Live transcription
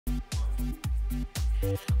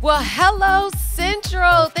Well, hello,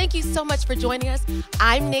 Central. Thank you so much for joining us.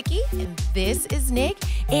 I'm Nikki, and this is Nick.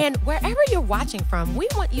 And wherever you're watching from, we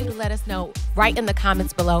want you to let us know right in the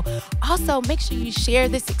comments below. Also, make sure you share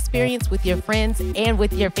this experience with your friends and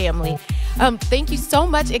with your family. Thank you so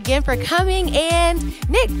much again for coming. And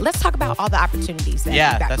Nick, let's talk about all the opportunities that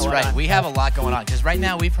Yeah, we've got that's going right. on. We have a lot going on because right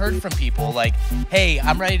now we've heard from people like, hey,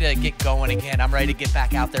 I'm ready to get going again. I'm ready to get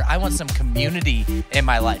back out there. I want some community in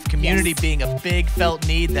my life. Community being a big felt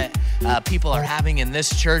need that people are having in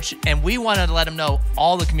this church. And we wanted to let them know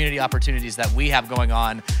all the community opportunities that we have going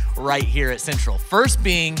on right here at Central. First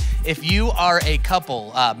being, if you are a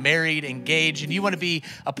couple, married, engaged, and you want to be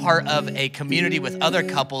a part of a community with other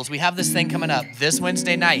couples, we have this thing coming up this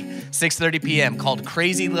Wednesday night, 6:30 p.m. called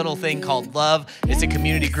Crazy Little Thing Called Love. It's a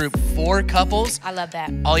community group for couples. I love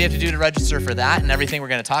that. All you have to do to register for that and everything we're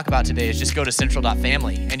going to talk about today is just go to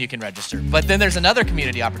central.family and you can register. But then there's another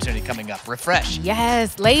community opportunity coming up, Refresh.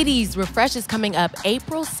 Yes, ladies, Refresh is coming up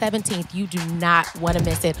April 17th. You do not want to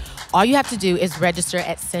miss it. All you have to do is register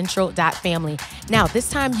at central.family. Now, this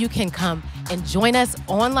time you can come and join us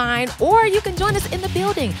online or you can join us in the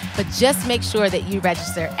building, but just make sure that you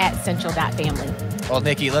register at central.family. Well,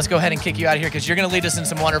 Nikki, let's go ahead and kick you out of here because you're going to lead us in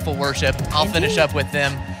some wonderful worship. I'll finish up with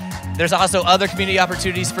them. There's also other community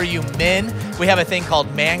opportunities for you men. We have a thing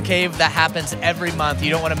called Man Cave that happens every month. You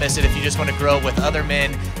don't want to miss it if you just want to grow with other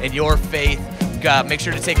men in your faith. Make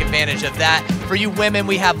sure to take advantage of that. For you women,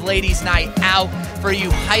 we have Ladies Night Out. For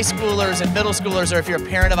you high schoolers and middle schoolers, or if you're a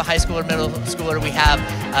parent of a high schooler or middle schooler, we have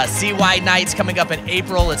CY Nights coming up in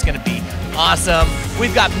April. It's going to be awesome.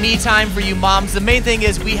 We've got me time for you moms. The main thing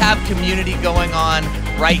is we have community going on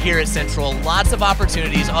right here at Central. Lots of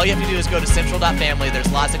opportunities. All you have to do is go to central.family.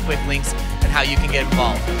 There's lots of quick links and how you can get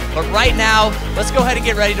involved. But right now, let's go ahead and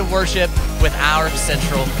get ready to worship with our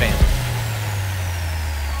Central family.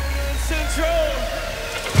 Central,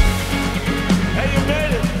 hey, you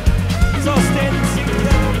made it. Let's all stand and sing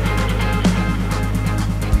together.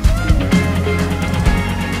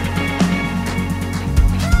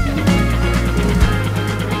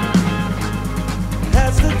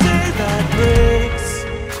 As the day that breaks,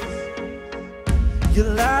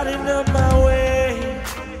 you're lighting up my way.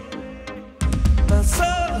 My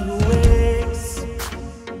soul awakes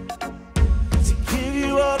to give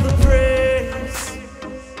you all the praise.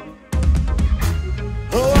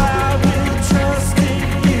 Oh, I will trust in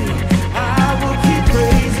you. I will keep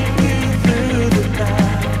praising you through the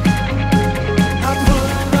night. I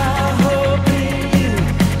put my hope in you.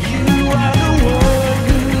 You are the one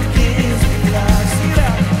who gives me life. Sing it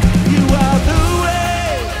out. You are the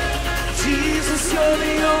way. Jesus, you're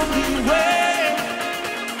the only way.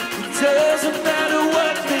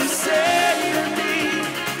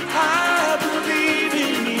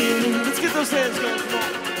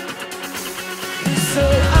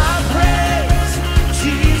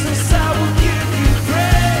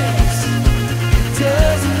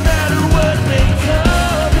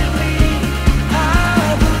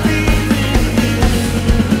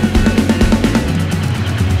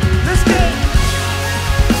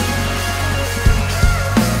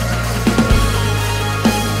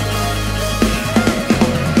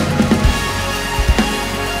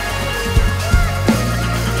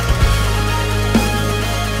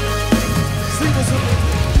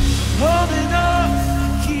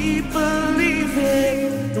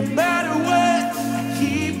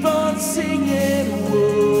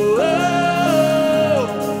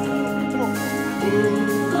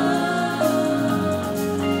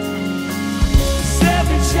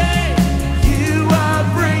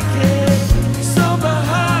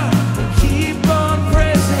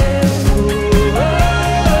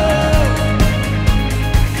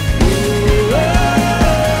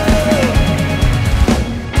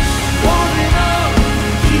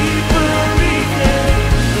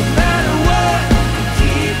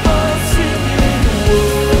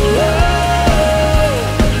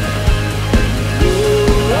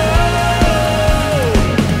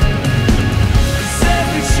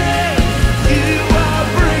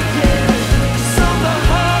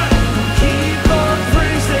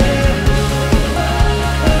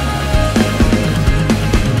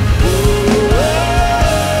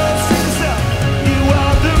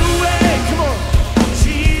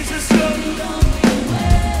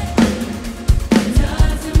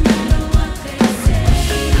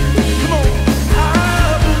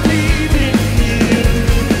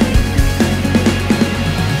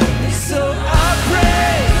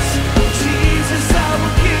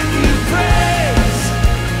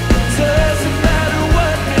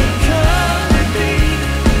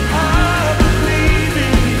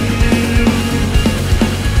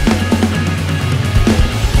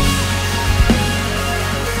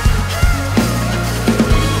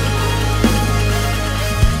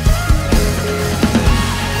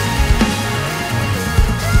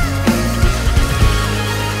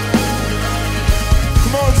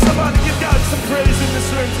 some praise in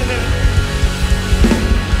this room today.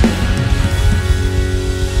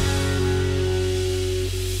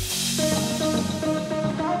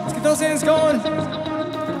 Let's get those hands going.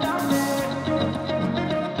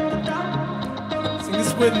 Sing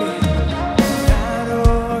this with me. No matter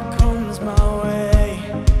what comes my way,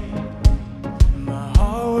 my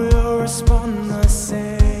heart will respond the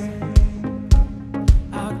same.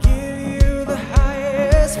 I'll give you the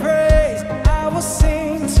highest praise. I will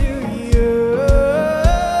sing to you.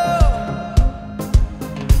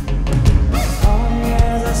 As long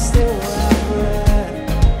as I still have breath,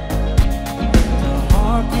 the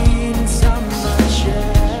heartbeat inside my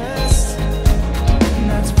chest, and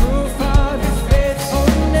that's proof of your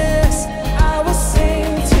faithfulness. I will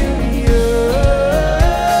sing to you.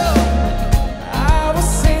 I will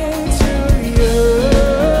sing to you.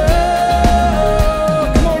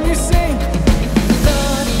 Come on, you sing.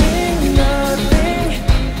 Nothing,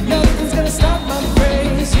 nothing's gonna stop my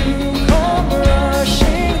praise. You come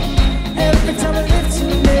rushing every time I lift your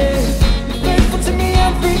name. You're faithful to me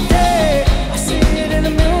every day. I see it in a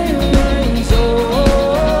million ways.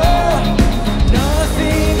 Oh,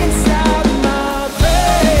 nothing can stop my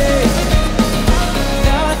praise.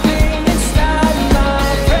 Nothing can stop my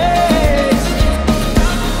praise.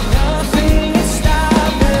 Nothing can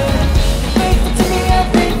stop it. You're faithful to me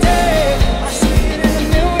every day. I see it in a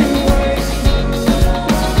million ways.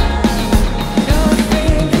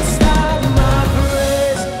 Nothing can stop my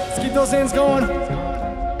praise. Let's keep those hands going.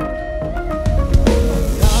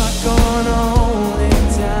 Not gonna hold it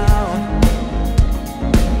down.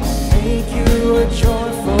 Make you a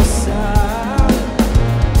joyful sound.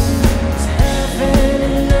 As heaven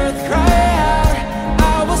and earth cry out, I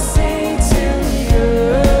will sing to you.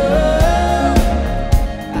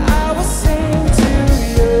 I will sing to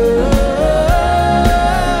you.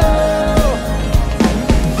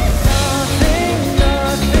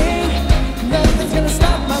 Nothing's gonna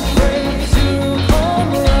stop my praise. You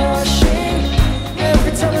come rushing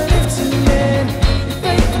every time I lift your name. You're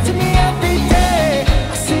faithful to me every day.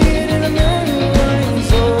 I see it in a million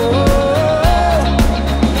ways. Oh,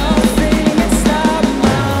 nothing can stop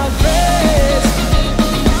my praise.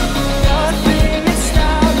 Nothing can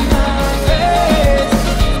stop my praise.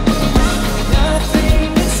 Nothing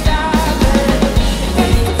can stop it. You're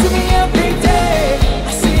faithful to me every day. I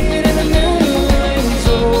see it in a million ways.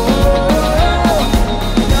 Oh,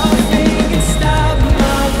 nothing can stop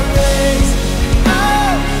my praise.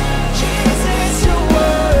 Oh, Jesus, you're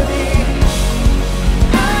worthy.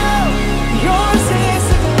 Oh, yours is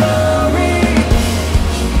the glory.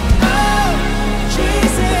 Oh,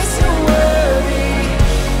 Jesus, you're worthy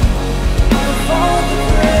of all the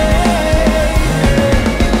praise.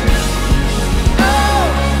 Oh,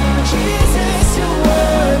 Jesus, you're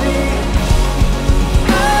worthy.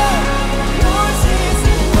 Oh, yours is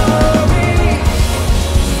the glory.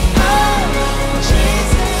 Oh,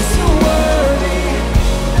 Jesus, you're worthy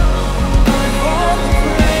of all the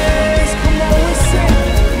praise. Come on, we sing.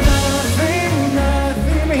 Nothing,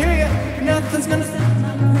 let me hear you. Nothing's gonna stop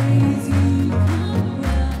my praise.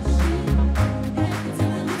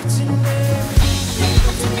 Lift your name.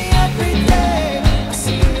 Faithful to me every day. I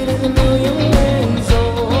see it in a million ways.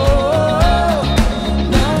 Oh,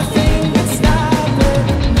 nothing can stop it.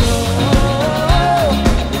 No,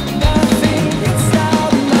 nothing can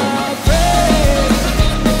stop my praise.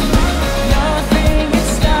 Nothing can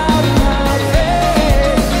stop my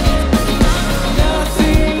praise.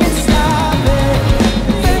 Nothing can stop it.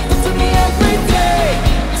 Faithful to me every day.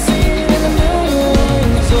 I see it in a million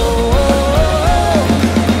ways. Oh,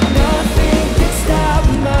 nothing can stop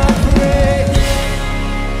my praise.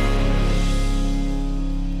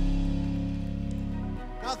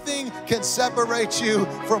 Nothing can separate you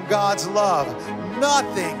from God's love.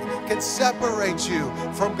 Nothing can separate you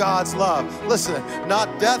from God's love. Listen, not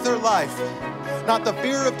death or life, not the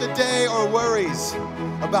fear of today or worries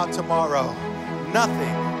about tomorrow.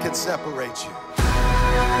 Nothing can separate you.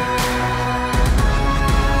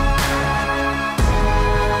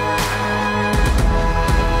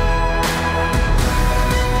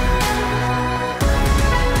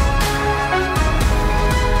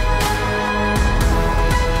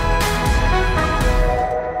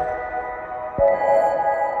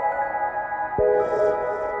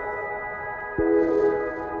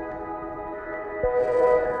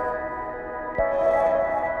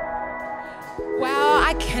 Wow,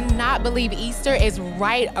 I cannot believe Easter is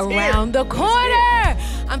right around the corner.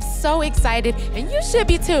 I'm so excited, and you should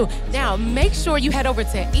be too. Now, make sure you head over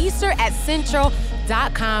to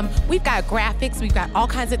Easter@central.com. We've got graphics, we've got all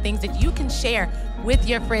kinds of things that you can share with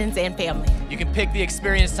your friends and family. You can pick the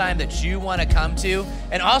experience time that you want to come to.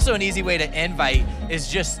 And also an easy way to invite is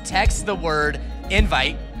just text the word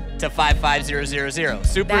invite to 55000.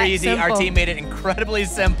 Super That easy. Our simple. team made it incredibly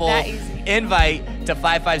simple. That easy. Invite to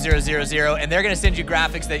 55000, and they're going to send you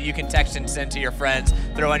graphics that you can text and send to your friends,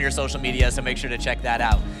 throw on your social media, so make sure to check that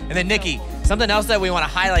out. And then Nikki, something else that we want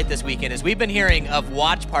to highlight this weekend is we've been hearing of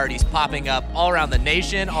watch parties popping up all around the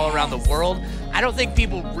nation, all around the world. I don't think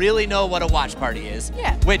people really know what a watch party is.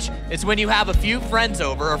 Yeah. Which is when you have a few friends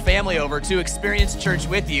over or family over to experience church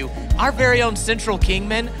with you. Our very own Central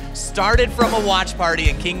Kingman started from a watch party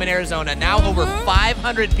in Kingman, Arizona. Now over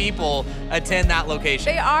 500 people attend that location.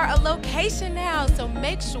 They are a location now, so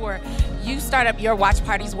make sure you start up your watch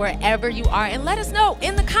parties wherever you are and let us know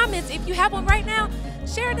in the comments if you have one right now.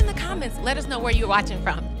 Share it in the comments. Let us know where you're watching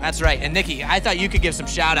from. That's right. And Nikki, I thought you could give some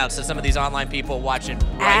shout outs to some of these online people watching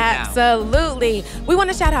right now. Absolutely. We want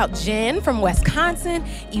to shout out Jen from Wisconsin,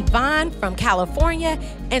 Yvonne from California,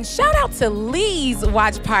 and shout out to Lee's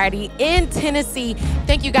watch party in Tennessee.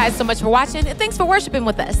 Thank you guys so much for watching, and thanks for worshiping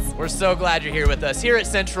with us. We're so glad you're here with us. Here at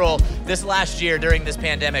Central, this last year during this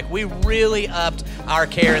pandemic, we really upped our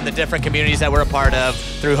care in the different communities that we're a part of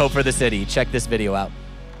through Hope for the City. Check this video out.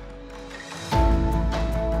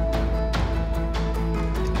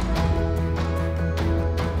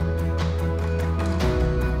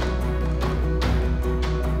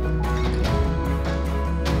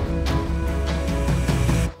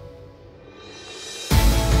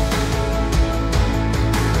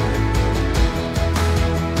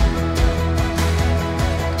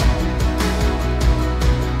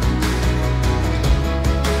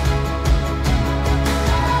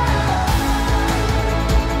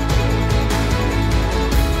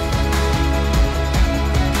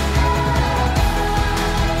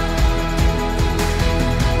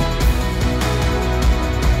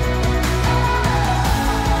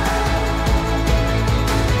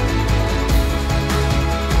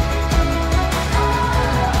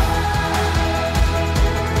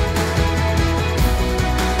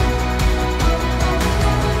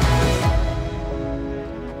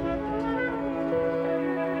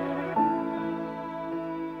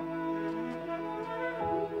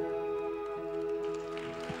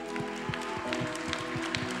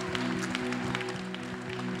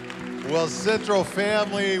 Well, Central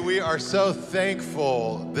family, we are so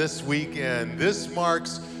thankful this weekend. This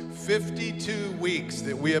marks 52 weeks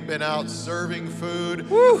that we have been out serving food,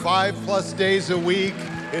 5+ days a week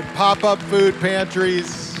in pop-up food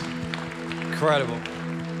pantries. Incredible.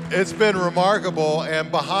 It's been remarkable,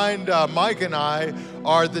 and behind Mike and I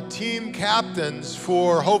are the team captains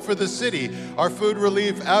for Hope for the City, our food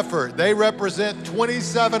relief effort. They represent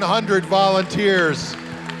 2,700 volunteers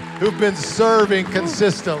who've been serving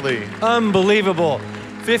consistently. Unbelievable.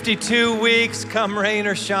 52 weeks, come rain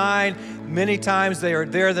or shine. Many times they are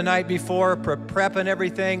there the night before, prepping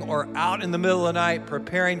everything, or out in the middle of the night,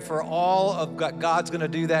 preparing for all of what God's gonna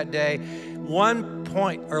do that day.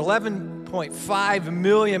 11.5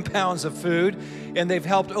 million pounds of food, and they've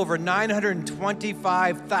helped over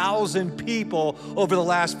 925,000 people over the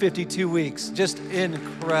last 52 weeks. Just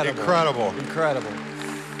incredible. Incredible. Incredible.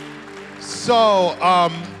 So,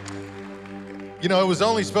 you know, it was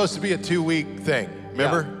only supposed to be a 2-week thing.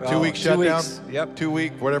 Remember? Yeah. 2-week 2 shutdown? weeks. Yep. 2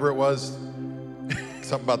 week, whatever it was.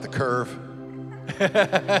 Something about the curve.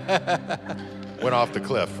 Went off the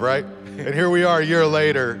cliff, right? And here we are a year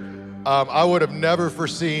later. I would have never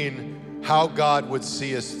foreseen how God would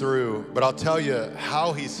see us through, but I'll tell you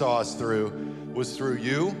how he saw us through was through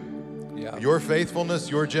you, your faithfulness,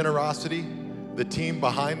 your generosity, the team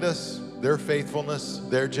behind us, their faithfulness,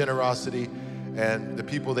 their generosity, and the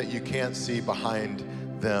people that you can't see behind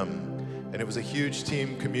them. And it was a huge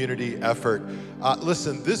team community effort.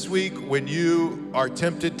 Listen, this week when you are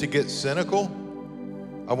tempted to get cynical,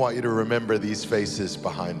 I want you to remember these faces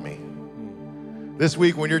behind me. This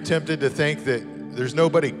week when you're tempted to think that there's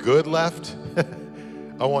nobody good left,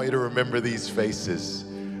 I want you to remember these faces.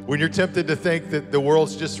 When you're tempted to think that the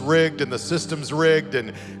world's just rigged and the system's rigged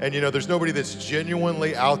and you know, there's nobody that's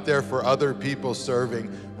genuinely out there for other people serving,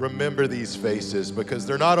 remember these faces, because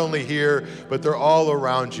they're not only here, but they're all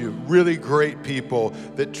around you. Really great people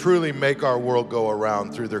that truly make our world go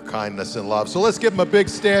around through their kindness and love. So let's give them a big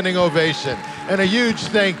standing ovation and a huge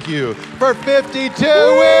thank you for 52 weeks!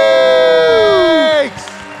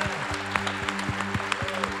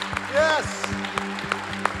 Yes!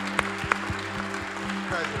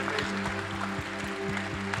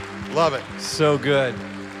 Love it. So good.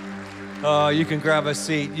 You can grab a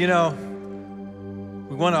seat. You know,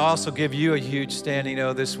 we want to also give you a huge standing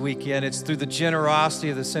O this weekend. It's through the generosity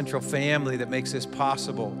of the Central family that makes this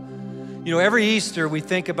possible. You know, every Easter we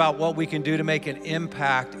think about what we can do to make an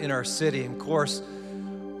impact in our city. And of course,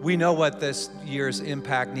 we know what this year's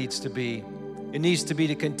impact needs to be. It needs to be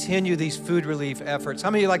to continue these food relief efforts.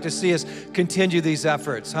 How many of you like to see us continue these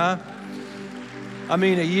efforts, huh? I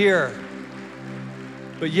mean, a year.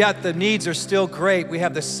 But yet the needs are still great. We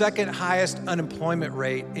have the second highest unemployment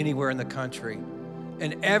rate anywhere in the country.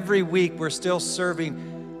 And every week we're still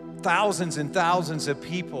serving thousands and thousands of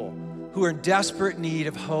people who are in desperate need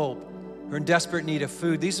of hope, who are in desperate need of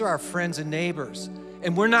food. These are our friends and neighbors.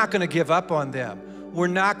 And we're not going to give up on them. We're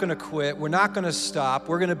not going to quit. We're not going to stop.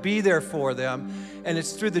 We're going to be there for them. And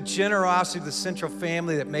it's through the generosity of the Central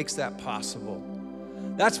family that makes that possible.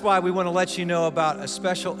 That's why we want to let you know about a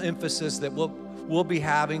special emphasis that we'll be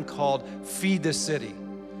having called Feed the City.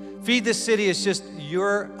 Feed the City is just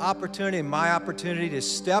your opportunity and my opportunity to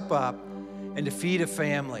step up and to feed a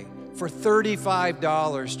family. For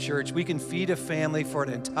 $35, church, we can feed a family for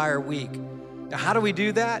an entire week. Now, how do we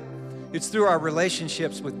do that? It's through our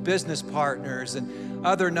relationships with business partners and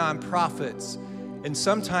other nonprofits. And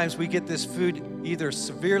sometimes we get this food either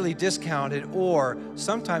severely discounted or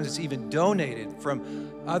sometimes it's even donated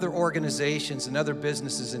from other organizations and other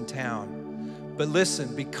businesses in town. But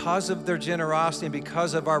listen, because of their generosity and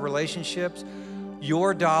because of our relationships,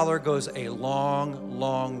 your dollar goes a long,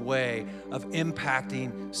 long way of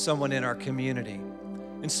impacting someone in our community.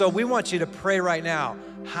 And so we want you to pray right now.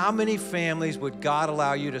 How many families would God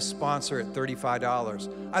allow you to sponsor at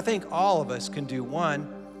 $35? I think all of us can do one.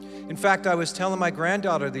 In fact, I was telling my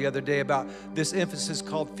granddaughter the other day about this emphasis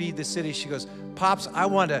called Feed the City. She goes, Pops, I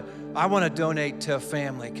want to donate to a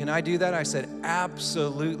family. Can I do that? I said,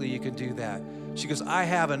 absolutely, you can do that. She goes, I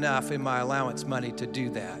have enough in my allowance money to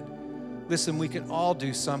do that. Listen, we can all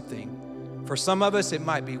do something. For some of us, it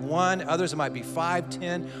might be one. Others, it might be 5,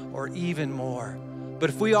 10, or even more. But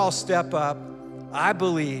if we all step up, I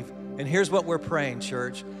believe, and here's what we're praying,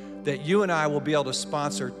 church, that you and I will be able to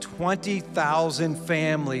sponsor 20,000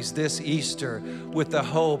 families this Easter with the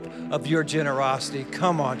hope of your generosity.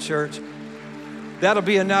 Come on, church. That'll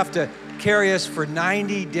be enough to carry us for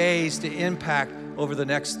 90 days to impact over the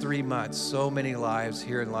next 3 months so many lives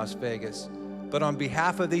here in Las Vegas. But on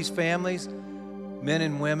behalf of these families, men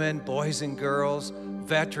and women, boys and girls,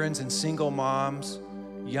 veterans and single moms,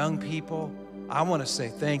 young people, I want to say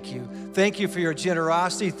thank you. Thank you for your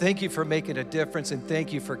generosity. Thank you for making a difference. And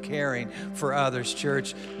thank you for caring for others,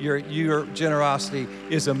 church. Your generosity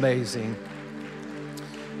is amazing.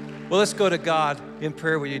 Well, let's go to God in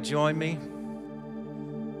prayer. Will you join me?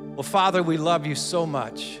 Well, Father, we love you so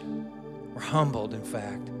much. We're humbled, in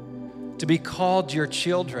fact, to be called your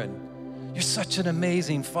children. You're such an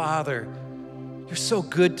amazing Father. You're so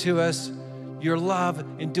good to us. Your love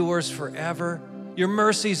endures forever. Your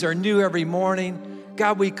mercies are new every morning.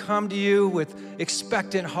 God, we come to you with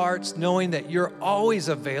expectant hearts, knowing that you're always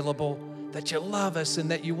available, that you love us,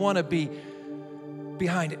 and that you want to be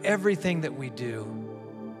behind everything that we do.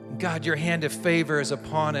 God, your hand of favor is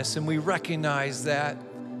upon us, and we recognize that.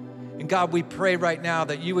 And God, we pray right now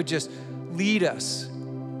that you would just lead us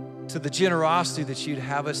to the generosity that you'd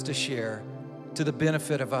have us to share to the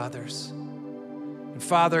benefit of others. And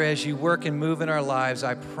Father, as you work and move in our lives,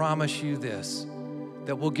 I promise you this,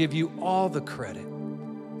 that we'll give you all the credit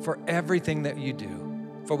for everything that you do.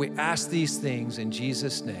 For we ask these things in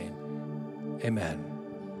Jesus' name. Amen.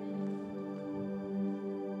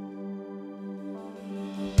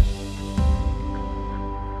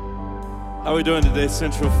 How are we doing today,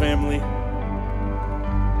 Central family?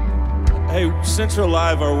 Hey, Central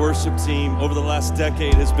Live, our worship team, over the last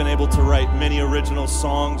decade has been able to write many original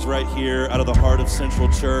songs right here out of the heart of Central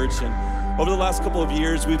Church. And over the last couple of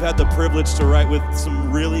years, we've had the privilege to write with some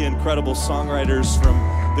really incredible songwriters from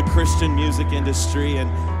the Christian music industry. And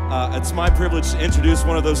it's my privilege to introduce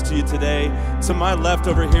one of those to you today. To my left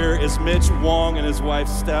over here is Mitch Wong and his wife,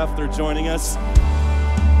 Steph. They're joining us.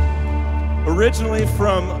 Originally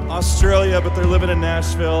from Australia, but they're living in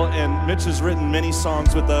Nashville, and Mitch has written many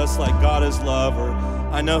songs with us, like God is Love, or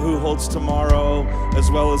I Know Who Holds Tomorrow, as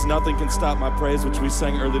well as Nothing Can Stop My Praise, which we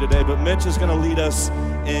sang earlier today. But Mitch is gonna lead us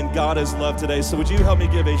in God is Love today. So would you help me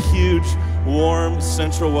give a huge, warm,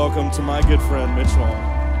 Central welcome to my good friend, Mitch Wong.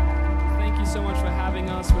 Thank you so much for having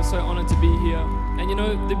us. We're so honored to be here. And you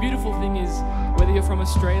know, the beautiful thing is, whether you're from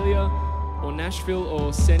Australia, or Nashville,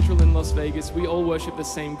 or Central in Las Vegas, we all worship the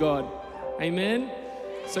same God. Amen?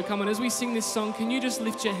 So come on, as we sing this song, can you just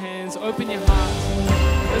lift your hands, open your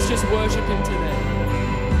hearts, let's just worship him today.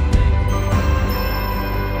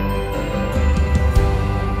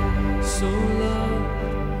 So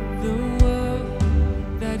love the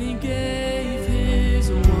world that he gave his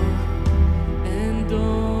one and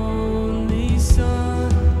only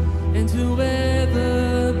Son, and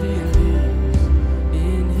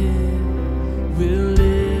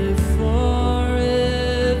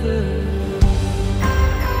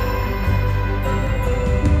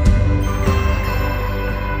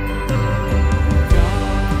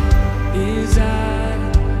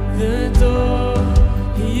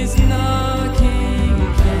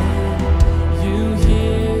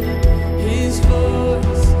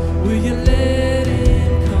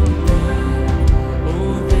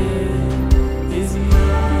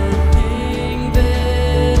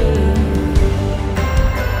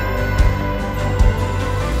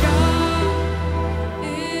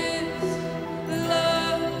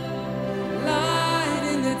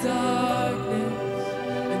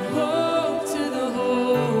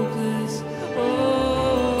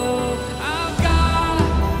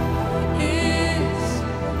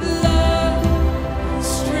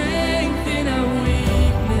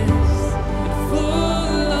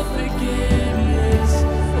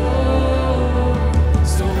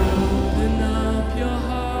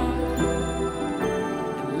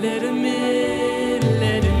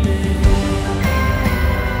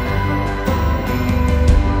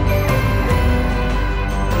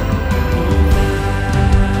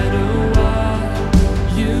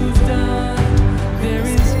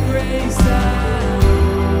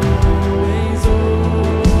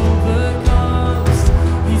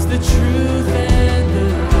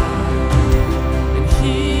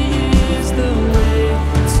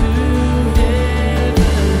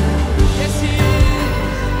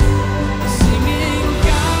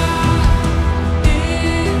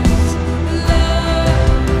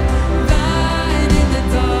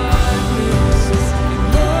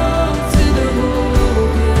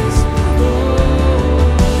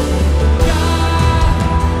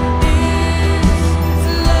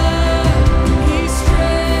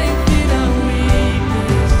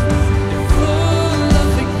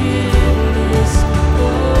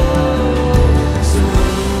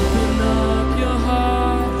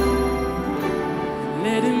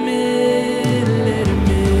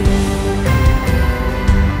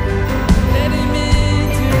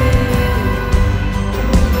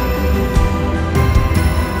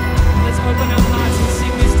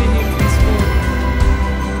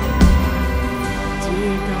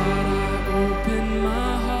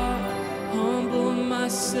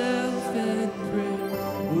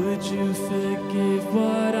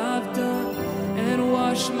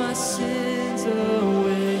wash my sins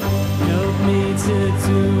away. Help me to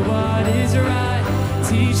do what is right.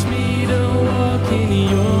 Teach me to walk in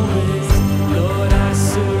your ways. Lord, I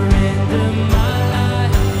surrender my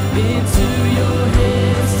life into your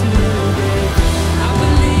hands today. I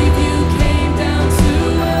believe you came down to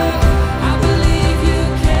earth. I believe you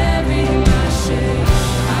carried my shame.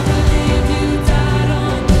 I believe you died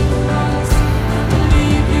on the cross. I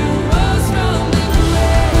believe you rose from the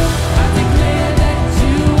grave. I declare that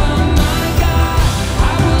you are my God.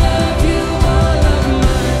 I will love you all of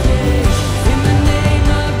my days. In the name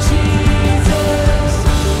of Jesus.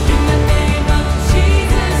 In the name of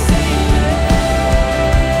Jesus, amen.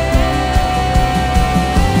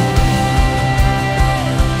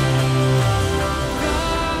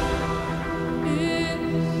 God is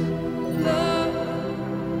love,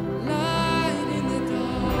 light in the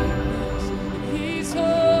darkness. He's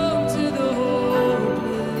home to the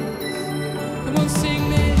hopeless. Come on, sing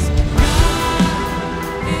this. God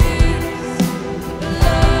is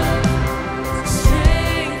love,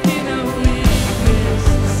 strength in our weakness,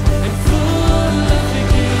 and full of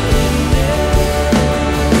forgiveness.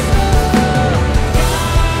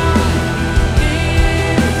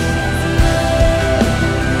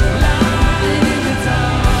 Light in the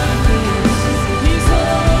darkness. He's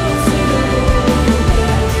home to the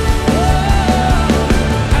hopeless.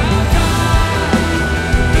 Our God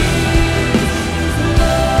is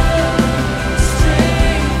love,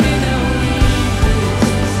 strength in our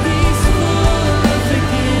weakness. He's full of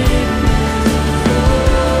forgiveness.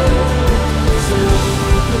 So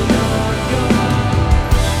open up your heart.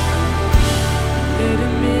 Let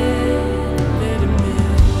him in, let him in.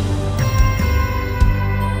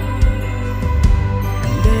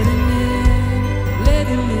 Let him in, let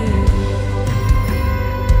him in.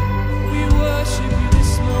 We worship you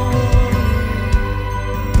this morning.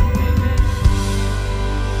 Amen.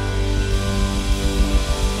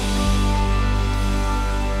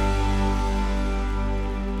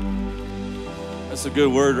 That's a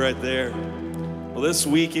good word right there. Well, this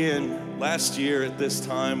weekend, last year at this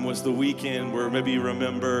time was the weekend where maybe you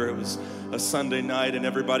remember it was a Sunday night and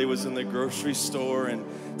everybody was in the grocery store and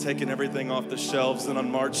taking everything off the shelves. Then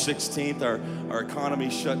on March 16th, our economy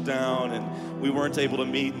shut down and we weren't able to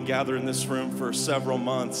meet and gather in this room for several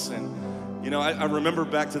months. And you know, I remember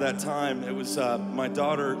back to that time. It was my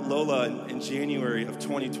daughter Lola in January of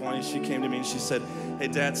 2020. She came to me and she said, "Hey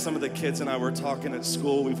Dad, some of the kids and I were talking at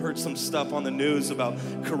school. We've heard some stuff on the news about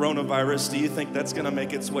coronavirus. Do you think that's gonna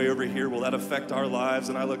make its way over here? Will that affect our lives?"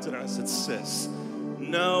 And I looked at her and I said, "Sis,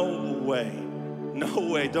 no way. No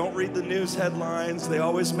way. Don't read the news headlines. They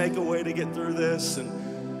always make a way to get through this."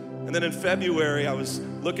 And then in February, I was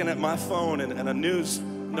looking at my phone and a news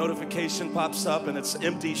notification pops up and it's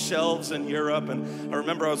empty shelves in Europe. And I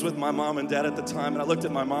remember I was with my mom and dad at the time and I looked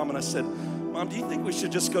at my mom and I said, "Mom, do you think we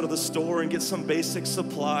should just go to the store and get some basic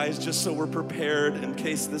supplies just so we're prepared in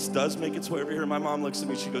case this does make its way over here?" And my mom looks at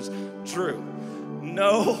me, she goes, "Drew,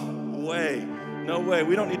 no way, no way.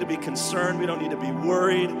 We don't need to be concerned. We don't need to be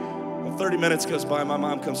worried." Well, 30 minutes goes by, my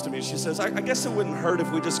mom comes to me and she says, I guess it wouldn't hurt if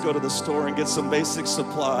we just go to the store and get some basic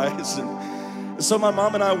supplies. And so my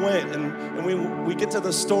mom and I went and we get to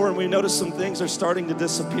the store and we notice some things are starting to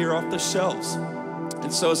disappear off the shelves.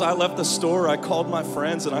 And so as I left the store, I called my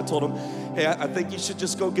friends and I told them, "Hey, I think you should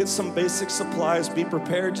just go get some basic supplies, be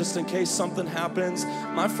prepared just in case something happens."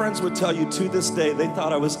 My friends would tell you to this day, they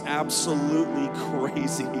thought I was absolutely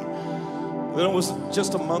crazy. Then it was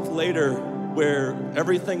just a month later where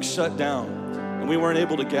everything shut down and we weren't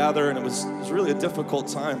able to gather, and it was really a difficult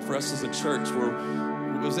time for us as a church where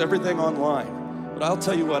it was everything online. But I'll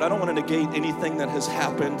tell you what, I don't want to negate anything that has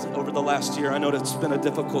happened over the last year. I know it's been a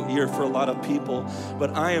difficult year for a lot of people,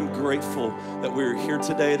 but I am grateful that we're here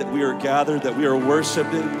today, that we are gathered, that we are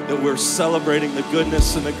worshiping, that we're celebrating the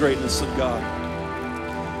goodness and the greatness of God.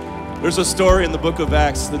 There's a story in the book of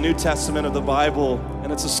Acts, the New Testament of the Bible,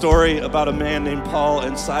 and it's a story about a man named Paul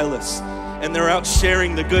and Silas. And they're out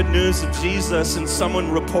sharing the good news of Jesus, and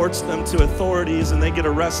someone reports them to authorities and they get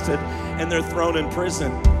arrested and they're thrown in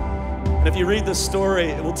prison. And if you read the story,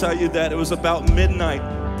 it will tell you that it was about midnight.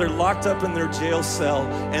 They're locked up in their jail cell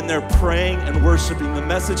and they're praying and worshiping. The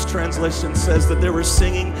Message translation says that they were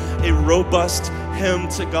singing a robust hymn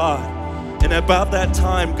to God. And about that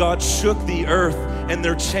time, God shook the earth and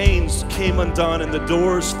their chains came undone and the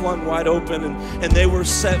doors flung wide open and they were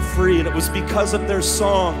set free. And it was because of their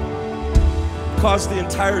song caused the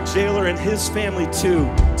entire jailer and his family too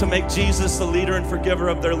to make Jesus the leader and forgiver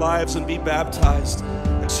of their lives and be baptized.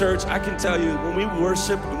 And church, I can tell you, when we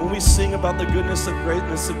worship and when we sing about the goodness and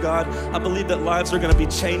greatness of God, I believe that lives are going to be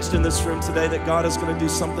changed in this room today, that God is going to do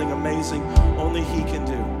something amazing only He can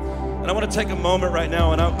do. And I want to take a moment right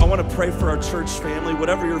now, and I want to pray for our church family.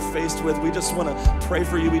 Whatever you're faced with, we just want to pray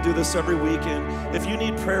for you. We do this every weekend. If you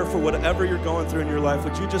need prayer for whatever you're going through in your life,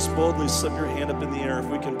 would you just boldly slip your hand up in the air if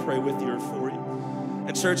we can pray with you or for you?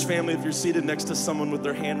 And church family, if you're seated next to someone with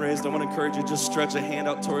their hand raised, I want to encourage you, just stretch a hand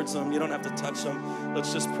out towards them. You don't have to touch them.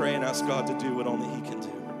 Let's just pray and ask God to do what only He can do.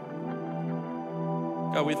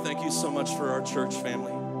 God, we thank you so much for our church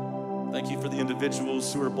family. Thank you for the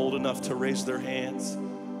individuals who are bold enough to raise their hands.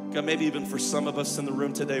 God, maybe even for some of us in the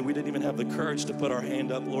room today, we didn't even have the courage to put our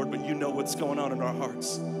hand up, Lord, but you know what's going on in our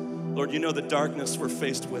hearts. Lord, you know the darkness we're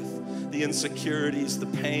faced with, the insecurities, the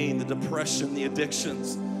pain, the depression, the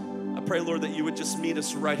addictions. I pray, Lord, that you would just meet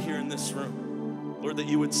us right here in this room. Lord, that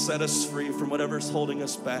you would set us free from whatever's holding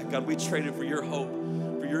us back. God, we trade it for your hope,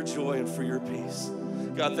 for your joy, and for your peace.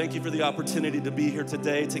 God, thank you for the opportunity to be here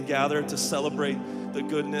today, to gather, to celebrate the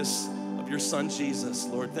goodness of your Son, Jesus.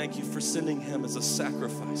 Lord, thank you for sending him as a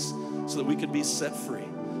sacrifice so that we could be set free.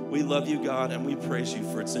 We love you, God, and we praise you,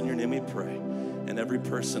 for it's in your name we pray. And every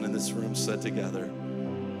person in this room said together,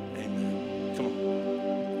 amen. Come on.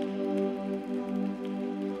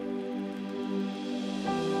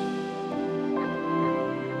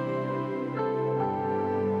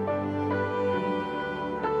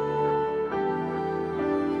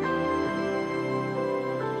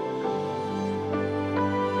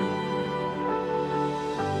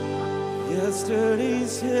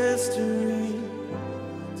 Yesterday's history,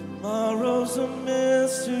 tomorrow's a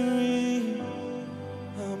mystery.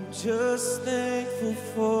 I'm just thankful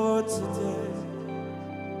for today.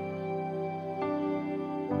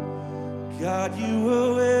 God, you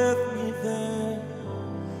were with me then,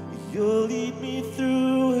 you'll lead me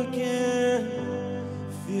through again.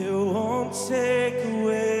 Fear won't take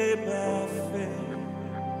away my faith.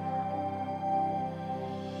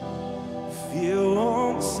 Fear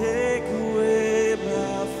won't take away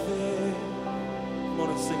my faith. Come on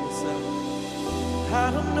and sing this out. I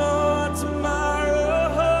don't know what tomorrow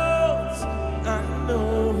holds. I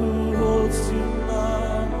know who holds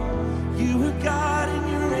tomorrow. You are God and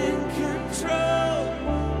you're in control.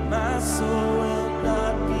 My soul will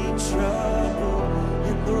not be troubled.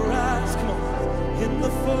 In the rise, come on, in the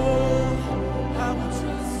fall, I will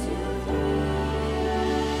trust you.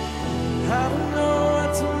 I don't know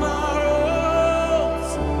what tomorrow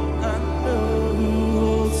holds. I know who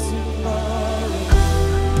holds tomorrow.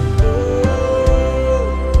 Oh,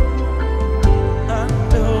 I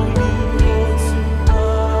know you hold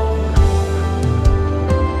tomorrow.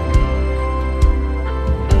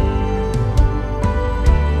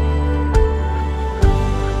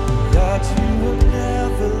 God, you will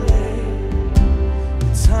never late.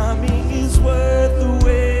 Your timing is worth the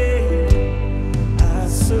wait. I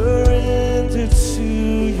surrender to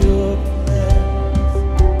your plans.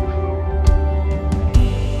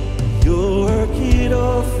 You'll work it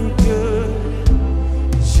all for good,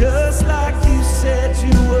 just like you said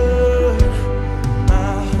you would.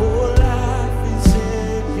 My whole life is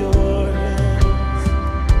in your hands.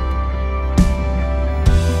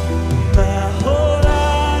 My whole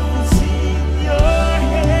life is in your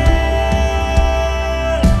hands.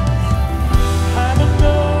 I don't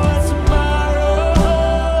know what tomorrow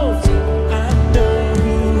holds. I know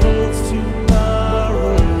who holds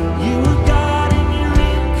tomorrow. You are God and you're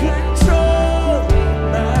in control.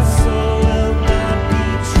 My soul will not be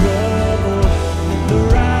troubled. In the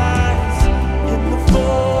rise, in the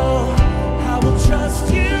fall, I will trust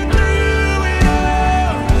you through it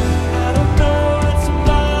all. I don't know what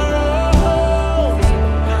tomorrow holds.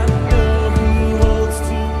 I know who holds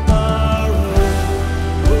tomorrow.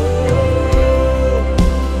 Oh,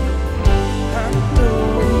 I know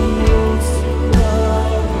who holds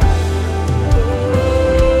tomorrow.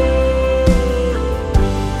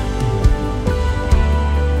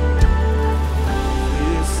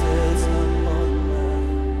 Fear says I'm on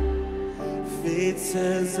my faith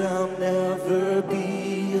says I'll never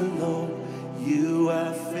be alone. You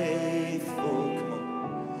are faithful, come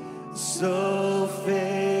on, so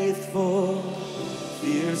faithful.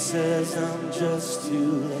 Fear says I'm just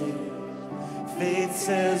too late. Faith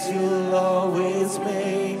says you'll always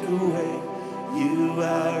make a way. You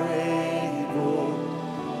are able,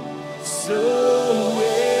 so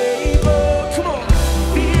able. Come on.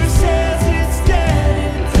 Fear says it's dead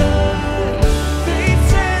and done. Faith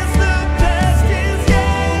says the best is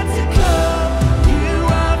yet to come. You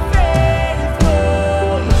are faithful,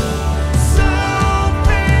 so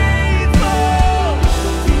faithful.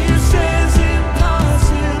 Fear says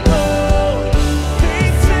impossible.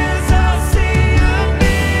 Faith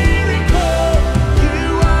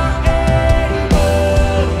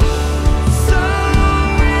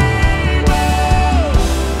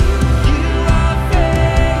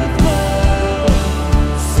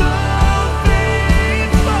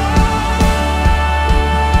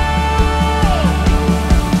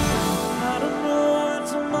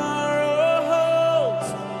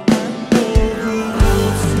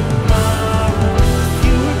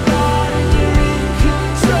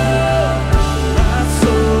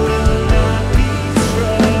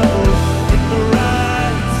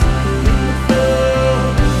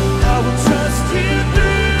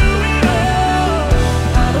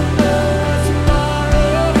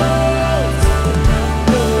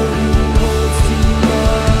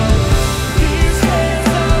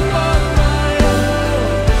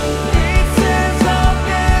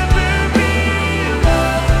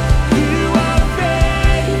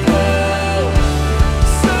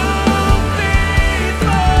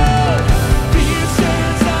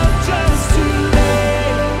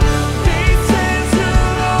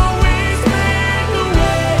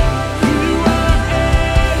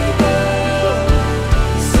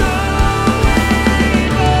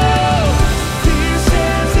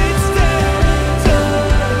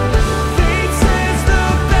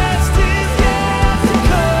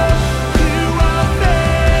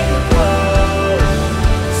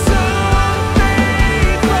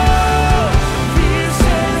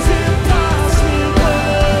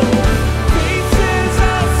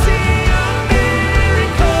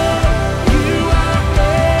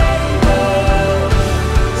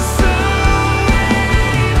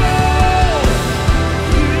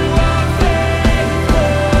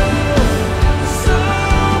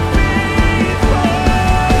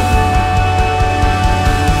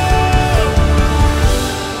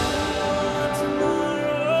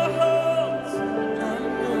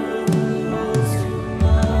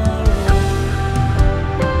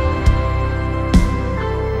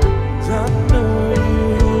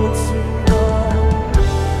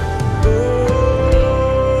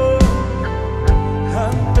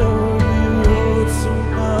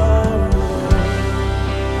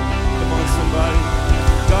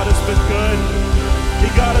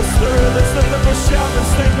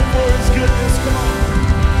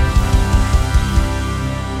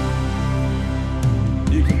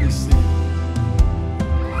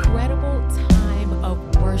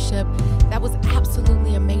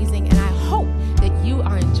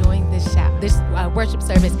this worship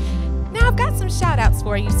service. Now, I've got some shout outs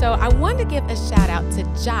for you. So I want to give a shout out to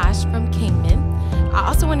Josh from Kingman. I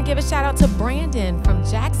also want to give a shout out to Brandon from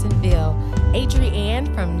Jacksonville,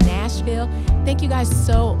 Adrienne from Nashville. Thank you guys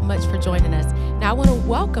so much for joining us. Now, I want to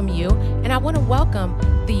welcome you, and I want to welcome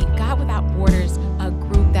the God Without Borders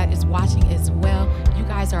group that is watching as well. You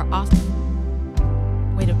guys are awesome.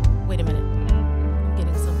 Wait a minute. I'm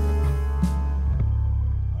getting something.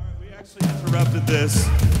 All right, we actually interrupted this.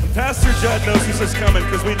 Pastor Jud knows this is coming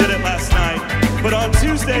because we did it last night. But on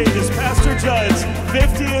Tuesday is Pastor Jud's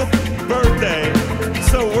 50th birthday.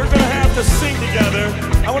 So we're going to have to sing together.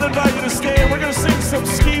 I want to invite you to stand. We're going to sing some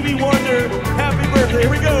Stevie Wonder happy birthday. Here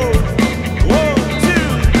we go. 1, 2,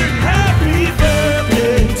 3. Happy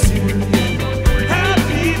birthday to you.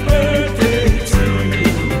 Happy birthday to you.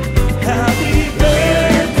 Happy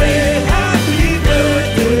birthday. Happy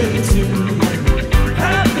birthday to you.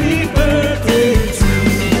 Happy birthday to you.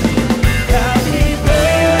 Happy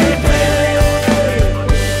birthday.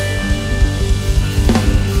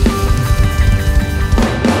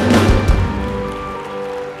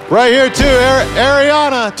 Right here too,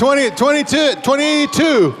 Ariana,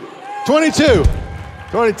 22.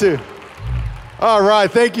 All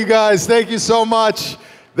right, thank you guys. Thank you so much.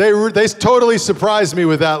 They totally surprised me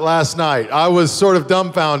with that last night. I was sort of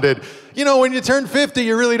dumbfounded. You know, when you turn 50,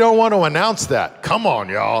 you really don't want to announce that. Come on,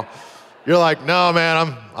 y'all. You're like, no,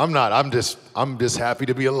 man, I'm not. I'm just happy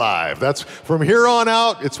to be alive. That's from here on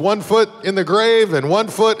out. It's 1 foot in the grave and 1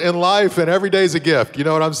 foot in life, and every day's a gift. You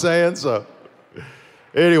know what I'm saying? So,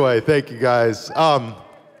 anyway, thank you guys. All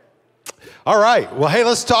right. Well, hey,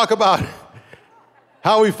 let's talk about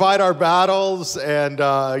how we fight our battles, and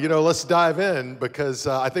let's dive in, because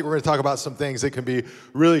I think we're going to talk about some things that can be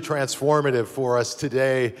really transformative for us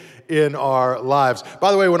today in our lives.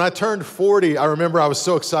 By the way, when I turned 40, I remember I was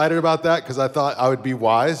so excited about that because I thought I would be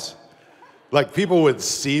wise. Like, people would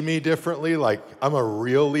see me differently. Like, I'm a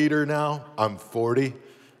real leader now. I'm 40. And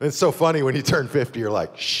it's so funny when you turn 50, you're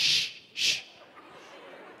like, shh.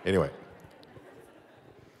 Anyway.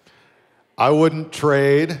 I wouldn't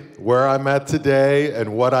trade where I'm at today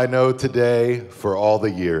and what I know today for all the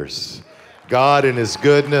years. God, in His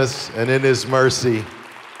goodness and in His mercy,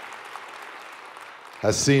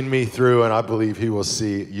 has seen me through, and I believe He will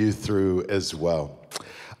see you through as well.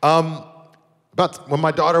 When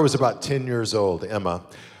my daughter was about 10 years old, Emma,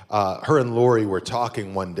 her and Lori were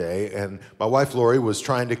talking one day, and my wife Lori was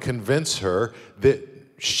trying to convince her that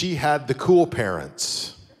she had the cool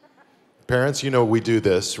parents. Parents, you know we do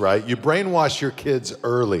this, right? You brainwash your kids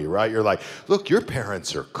early, right? You're like, look, your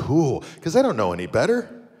parents are cool because they don't know any better.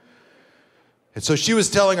 And so she was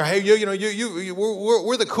telling her, hey,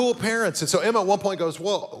 we're the cool parents. And so Emma at one point goes,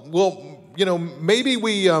 well, maybe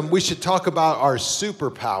we should talk about our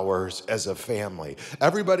superpowers as a family.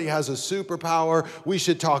 Everybody has a superpower. We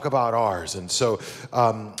should talk about ours. And so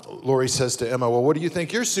Lori says to Emma, well, what do you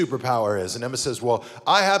think your superpower is? And Emma says, well,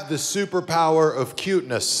 I have the superpower of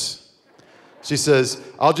cuteness. She says,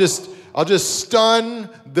 I'll just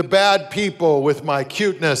stun the bad people with my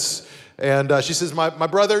cuteness. And she says, my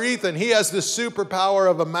brother Ethan, he has the superpower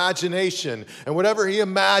of imagination. And whatever he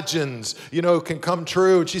imagines, can come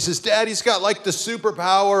true. And she says, Dad, he's got like the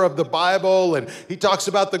superpower of the Bible. And he talks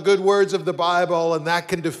about the good words of the Bible, and that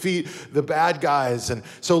can defeat the bad guys. And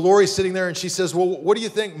so Lori's sitting there and she says, well, what do you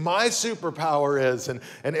think my superpower is? And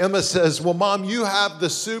Emma says, well, Mom, you have the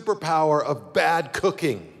superpower of bad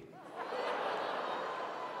cooking.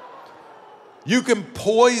 You can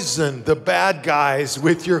poison the bad guys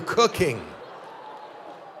with your cooking.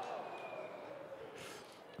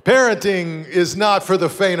 Parenting is not for the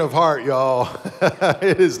faint of heart, y'all.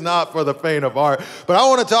 It is not for the faint of heart. But I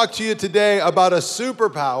want to talk to you today about a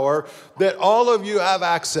superpower that all of you have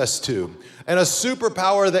access to, and a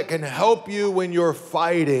superpower that can help you when you're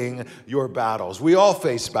fighting your battles. We all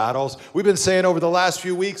face battles. We've been saying over the last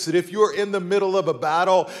few weeks that if you're in the middle of a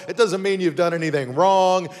battle, it doesn't mean you've done anything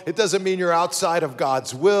wrong. It doesn't mean you're outside of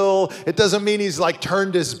God's will. It doesn't mean He's like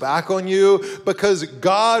turned His back on you, because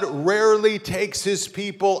God rarely takes His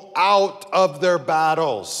people out of their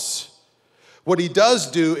battles. What He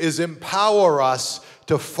does do is empower us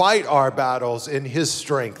to fight our battles in His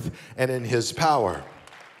strength and in His power.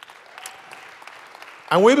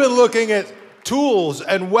 And we've been looking at tools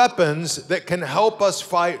and weapons that can help us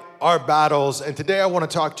fight our battles. And today I want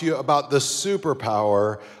to talk to you about the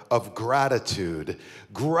superpower of gratitude.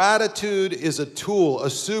 Gratitude is a tool, a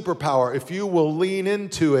superpower. If you will lean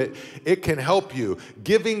into it, it can help you.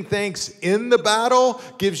 Giving thanks in the battle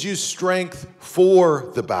gives you strength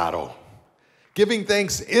for the battle. Giving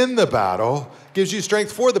thanks in the battle gives you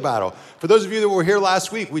strength for the battle. For those of you that were here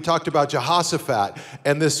last week, we talked about Jehoshaphat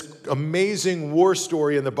and this amazing war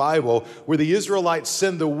story in the Bible where the Israelites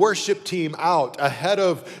send the worship team out ahead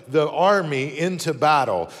of the army into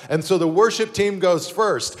battle. And so the worship team goes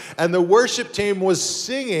first, and the worship team was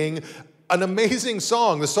singing an amazing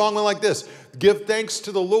song. The song went like this: "Give thanks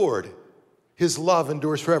to the Lord. His love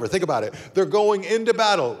endures forever." Think about it. They're going into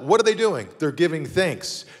battle. What are they doing? They're giving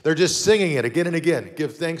thanks. They're just singing it again and again.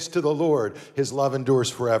 Give thanks to the Lord. His love endures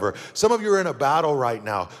forever. Some of you are in a battle right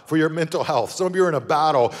now for your mental health. Some of you are in a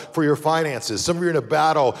battle for your finances. Some of you are in a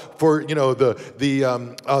battle for,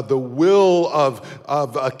 the will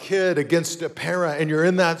of a kid against a parent, and you're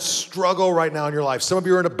in that struggle right now in your life. Some of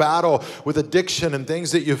you are in a battle with addiction and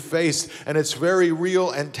things that you've faced, and it's very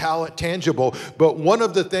real and tangible. But one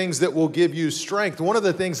of the things that will give you strength, one of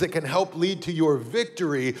the things that can help lead to your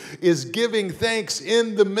victory, is giving thanks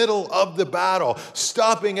in the middle of the battle,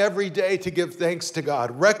 stopping every day to give thanks to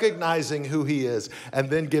God, recognizing who He is, and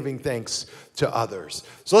then giving thanks to others.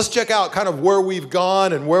 So let's check out kind of where we've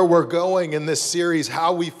gone and where we're going in this series,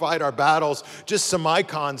 how we fight our battles. Just some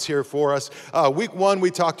icons here for us. Week 1,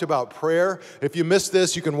 we talked about prayer. If you missed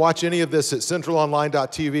this, you can watch any of this at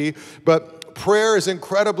centralonline.tv. But prayer is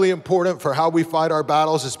incredibly important for how we fight our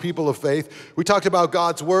battles as people of faith. We talked about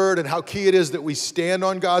God's word and how key it is that we stand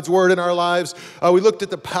on God's word in our lives. We looked at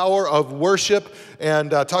the power of worship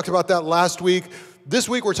and talked about that last week. This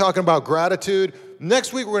week we're talking about gratitude.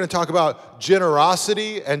 Next week we're going to talk about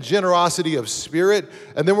generosity and generosity of spirit.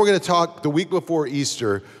 And then we're going to talk the week before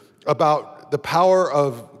Easter about the power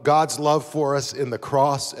of God's love for us in the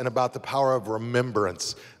cross and about the power of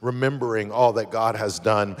remembering all that God has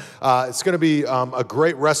done. It's going to be a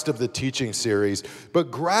great rest of the teaching series,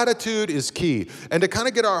 but gratitude is key. And to kind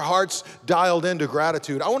of get our hearts dialed into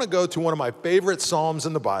gratitude, I want to go to one of my favorite Psalms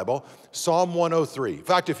in the Bible, Psalm 103. In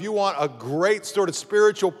fact, if you want a great sort of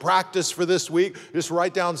spiritual practice for this week, just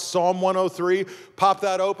write down Psalm 103, pop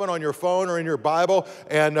that open on your phone or in your Bible,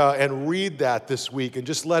 and read that this week, and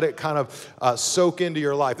just let it kind of soak into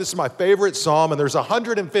your life. This is my favorite Psalm, and there's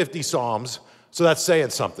 150 Psalms, so that's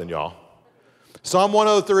saying something, y'all. Psalm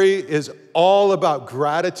 103 is all about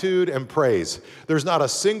gratitude and praise. There's not a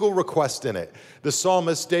single request in it. The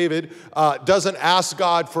psalmist, David, doesn't ask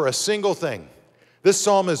God for a single thing. This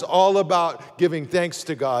psalm is all about giving thanks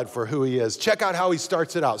to God for who He is. Check out how he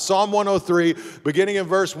starts it out. Psalm 103, beginning in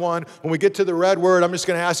verse 1. When we get to the red word, I'm just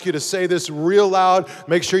going to ask you to say this real loud.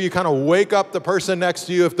 Make sure you kind of wake up the person next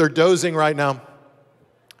to you if they're dozing right now.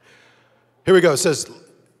 Here we go. It says,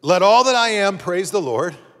 "Let all that I am praise the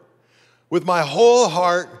Lord. With my whole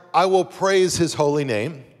heart I will praise His holy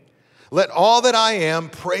name. Let all that I am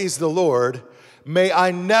praise the Lord. May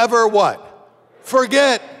I never" what?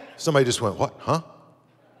 Forget. Somebody just went, "What? Huh?"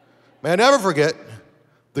 May I never forget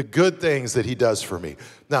the good things that He does for me.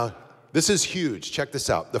 Now, this is huge. Check this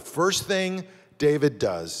out. The first thing David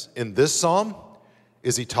does in this psalm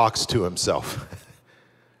is he talks to himself.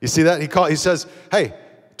 You see that? He says, hey,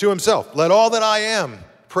 to himself, "Let all that I am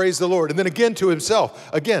praise the Lord." And then again to himself.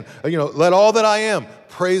 Again, "Let all that I am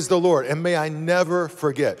praise the Lord. And may I never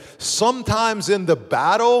forget." Sometimes in the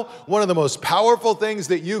battle, one of the most powerful things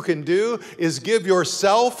that you can do is give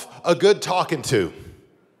yourself a good talking to.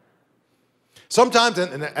 Sometimes,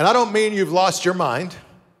 and I don't mean you've lost your mind,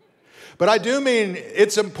 but I do mean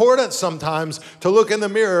it's important sometimes to look in the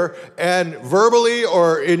mirror and verbally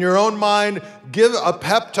or in your own mind, give a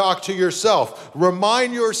pep talk to yourself.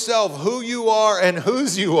 Remind yourself who you are and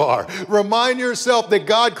whose you are. Remind yourself that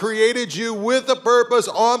God created you with a purpose,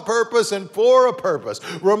 on purpose, and for a purpose.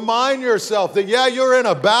 Remind yourself that, yeah, you're in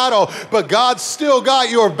a battle, but God's still got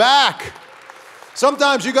your back.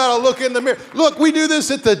 Sometimes you got to look in the mirror. Look, we do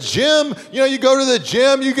this at the gym. You go to the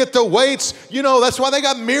gym, you get the weights. That's why they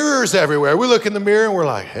got mirrors everywhere. We look in the mirror and we're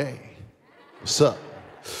like, "Hey, what's up?"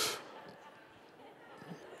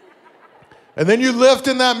 And then you lift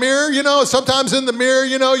in that mirror, sometimes in the mirror,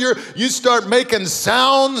 you start making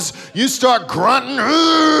sounds. You start grunting.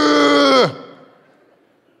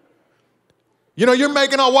 You're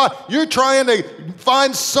making all what? You're trying to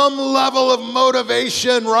find some level of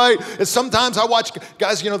motivation, right? And sometimes I watch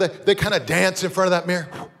guys, they kind of dance in front of that mirror.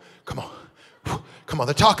 Come on.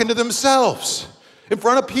 They're talking to themselves in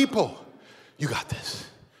front of people. "You got this.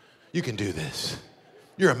 You can do this.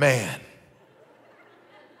 You're a man."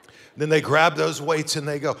 Then they grab those weights and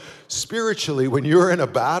they go. Spiritually, when you're in a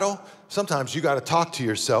battle, sometimes you got to talk to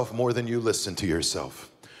yourself more than you listen to yourself.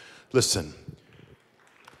 Listen.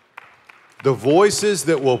 The voices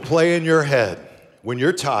that will play in your head when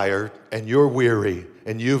you're tired and you're weary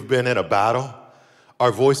and you've been in a battle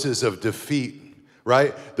are voices of defeat,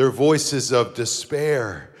 right? They're voices of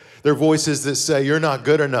despair. They're voices that say, you're not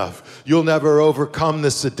good enough. You'll never overcome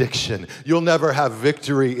this addiction. You'll never have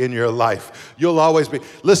victory in your life. You'll always be.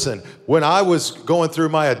 Listen, when I was going through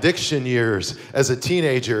my addiction years as a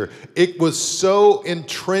teenager, it was so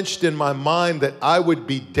entrenched in my mind that I would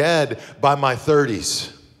be dead by my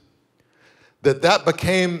 30s. That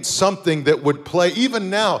became something that would play.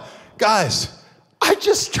 Even now, guys, I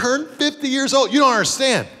just turned 50 years old. You don't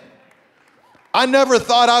understand. I never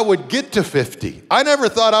thought I would get to 50. I never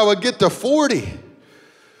thought I would get to 40.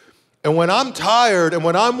 And when I'm tired and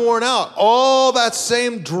when I'm worn out, all that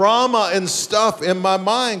same drama and stuff in my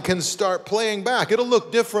mind can start playing back. It'll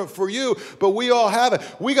look different for you, but we all have it.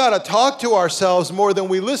 We got to talk to ourselves more than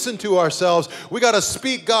we listen to ourselves. We got to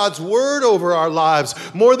speak God's word over our lives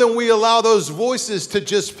more than we allow those voices to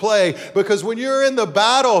just play. Because when you're in the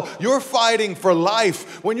battle, you're fighting for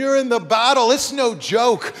life. When you're in the battle, it's no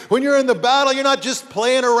joke. When you're in the battle, you're not just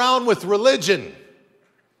playing around with religion.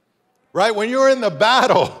 Right? When you're in the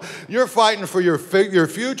battle, you're fighting for your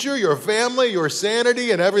future, your family, your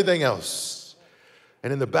sanity, and everything else.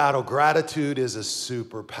 And in the battle, gratitude is a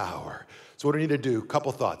superpower. So what do we need to do? A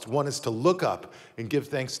couple thoughts. One is to look up and give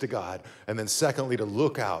thanks to God. And then secondly, to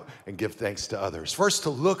look out and give thanks to others. First, to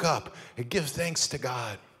look up and give thanks to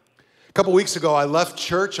God. A couple weeks ago, I left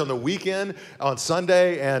church on the weekend on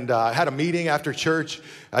Sunday, and I had a meeting after church.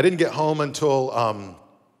 I didn't get home until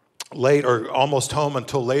late, or almost home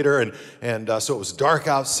until later, and so it was dark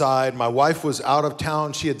outside. My wife was out of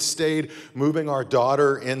town. She had stayed moving our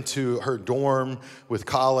daughter into her dorm with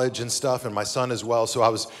college and stuff, and my son as well. So I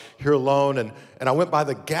was here alone, and I went by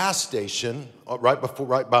the gas station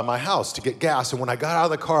right by my house to get gas. And when I got out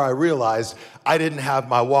of the car, I realized I didn't have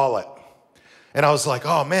my wallet. And I was like,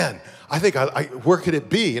 oh man, I think where could it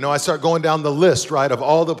be? You know, I start going down the list, right, of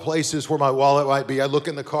all the places where my wallet might be. I look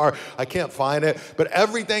in the car, I can't find it, but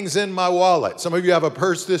everything's in my wallet. Some of you have a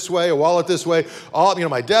purse this way, a wallet this way, all, you know,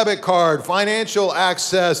 my debit card, financial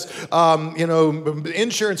access, you know,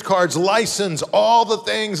 insurance cards, license, all the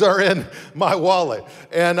things are in my wallet.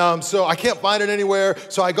 And so I can't find it anywhere,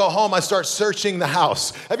 so I go home, I start searching the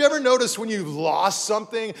house. Have you ever noticed when you've lost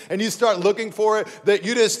something and you start looking for it, that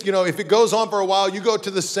you just, you know, if it goes on for a while, you go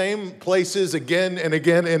to the same places again and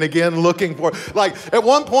again and again looking for it. Like at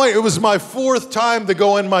one point, it was my 4th time to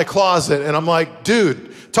go in my closet, and I'm like,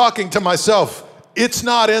 dude, talking to myself, it's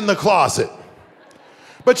not in the closet.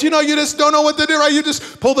 But you know, you just don't know what to do, right? You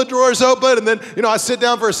just pull the drawers open, and then, you know, I sit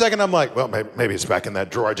down for a second, I'm like, well, maybe it's back in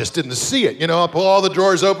that drawer. I just didn't see it. You know, I pull all the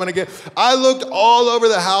drawers open again. I looked all over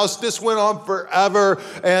the house. This went on forever.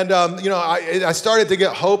 And, you know, I started to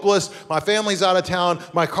get hopeless. My family's out of town.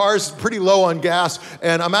 My car's pretty low on gas.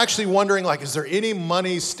 And I'm actually wondering, like, is there any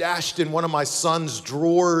money stashed in one of my son's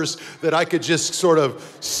drawers that I could just sort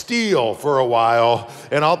of steal for a while,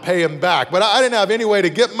 and I'll pay him back? But I didn't have any way to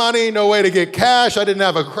get money, no way to get cash. I didn't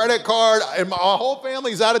have a credit card, and my whole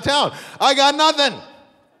family's out of town. I got nothing.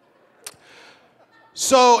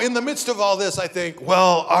 So in the midst of all this, I think,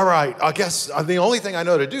 well, all right, I guess the only thing I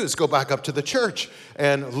know to do is go back up to the church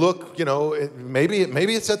and look, you know, maybe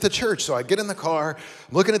it's at the church. So I get in the car,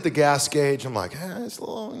 I'm looking at the gas gauge, I'm like, it's a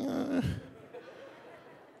little,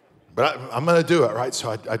 but I'm going to do it, right?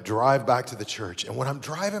 So I drive back to the church, and when I'm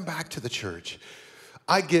driving back to the church,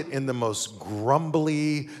 I get in the most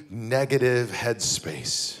grumbly, negative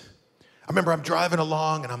headspace. I remember I'm driving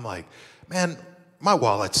along, and I'm like, man, my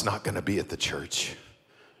wallet's not going to be at the church.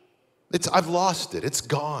 I've lost it. It's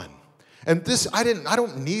gone. And this, I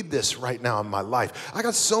don't need this right now in my life. I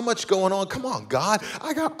got so much going on. Come on, God.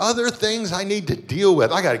 I got other things I need to deal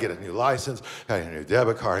with. I got to get a new license. I got to get a new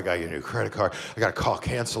debit card. I got to get a new credit card. I got to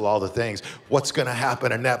cancel all the things. What's going to happen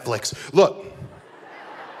to Netflix? Look.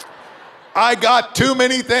 I got too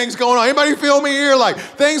many things going on. Anybody feel me here? Like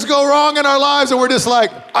things go wrong in our lives and we're just like,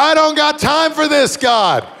 I don't got time for this,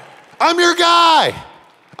 God. I'm your guy.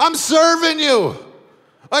 I'm serving you.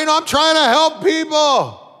 You know, I'm trying to help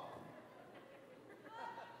people.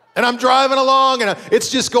 And I'm driving along, and it's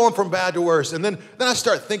just going from bad to worse. And then I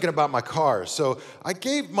start thinking about my car. So I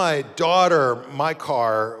gave my daughter my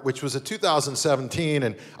car, which was a 2017,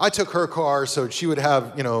 and I took her car so she would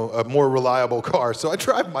have, you know, a more reliable car. So I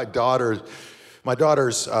drive my daughter's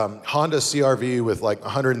Honda CR-V with like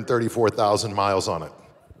 134,000 miles on it.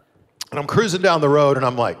 And I'm cruising down the road, and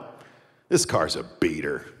I'm like, this car's a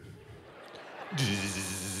beater.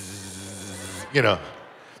 You know,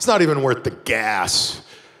 it's not even worth the gas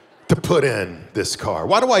to put in this car.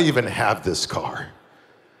 Why do I even have this car?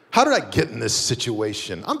 How did I get in this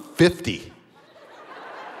situation? I'm 50.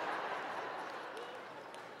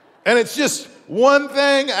 And it's just one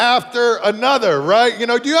thing after another, right? You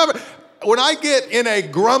know, when I get in a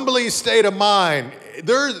grumbly state of mind,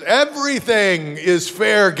 everything is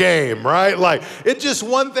fair game, right? Like, it just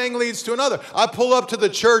one thing leads to another. I pull up to the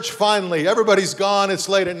church finally. Everybody's gone. It's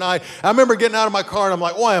late at night. I remember getting out of my car and I'm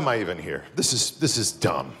like, why am I even here? This is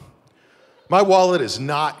dumb. My wallet is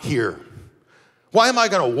not here. Why am I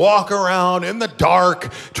going to walk around in the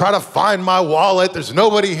dark, try to find my wallet? There's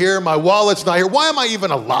nobody here. My wallet's not here. Why am I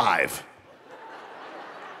even alive?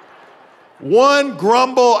 One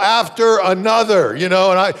grumble after another, and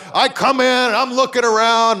I come in and I'm looking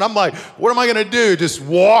around and I'm like, what am I gonna do? Just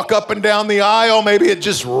walk up and down the aisle? Maybe it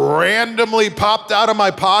just randomly popped out of my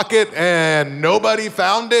pocket and nobody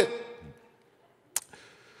found it.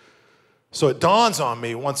 So it dawns on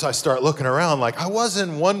me once I start looking around, like I was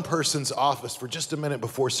in one person's office for just a minute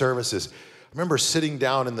before services. I remember sitting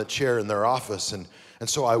down in the chair in their office and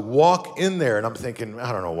so I walk in there and I'm thinking,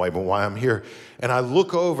 I don't know why I'm here. And I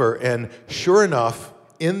look over and sure enough,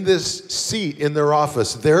 in this seat in their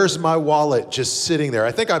office, there's my wallet just sitting there.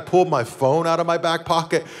 I think I pulled my phone out of my back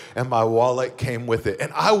pocket and my wallet came with it.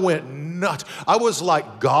 And I went nuts. I was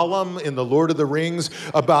like Gollum in The Lord of the Rings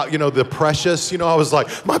about, the precious. I was like,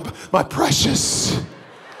 my precious.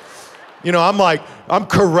 I'm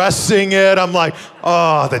caressing it. I'm like,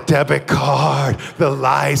 oh, the debit card, the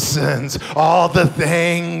license, all the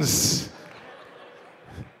things.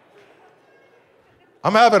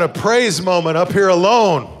 I'm having a praise moment up here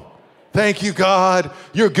alone. Thank you, God.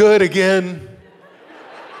 You're good again.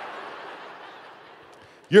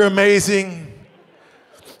 You're amazing.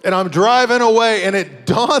 And I'm driving away, and it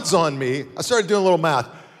dawns on me. I started doing a little math.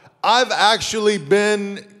 I've actually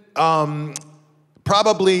been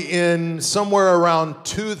probably in somewhere around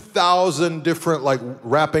 2,000 different,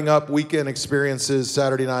 wrapping up weekend experiences,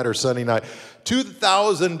 Saturday night or Sunday night,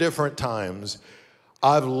 2,000 different times.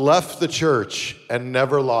 I've left the church and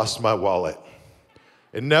never lost my wallet.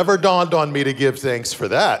 It never dawned on me to give thanks for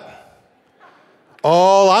that.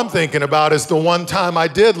 All I'm thinking about is the one time I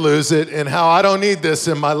did lose it and how I don't need this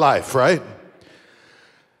in my life, right?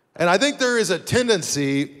 And I think there is a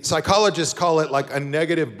tendency, psychologists call it like a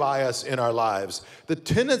negative bias in our lives. The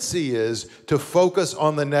tendency is to focus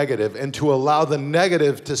on the negative and to allow the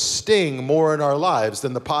negative to sting more in our lives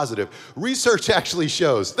than the positive. Research actually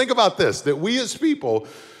shows, think about this, that we as people,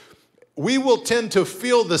 we will tend to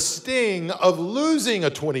feel the sting of losing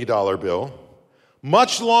a $20 bill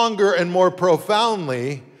much longer and more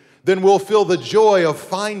profoundly than we'll feel the joy of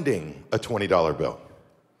finding a $20 bill.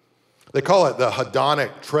 They call it the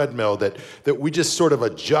hedonic treadmill that we just sort of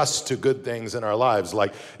adjust to good things in our lives.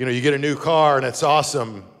 Like, you get a new car and it's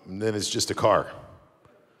awesome, and then it's just a car.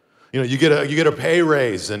 You get a pay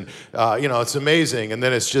raise and it's amazing, and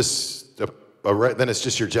then it's just then it's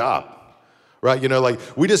just your job, right?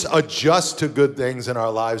 We just adjust to good things in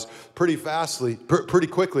our lives pretty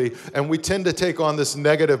quickly, and we tend to take on this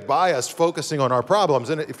negative bias, focusing on our problems.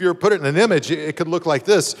 And if you put it in an image, it could look like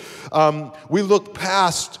this: we look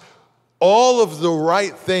past all of the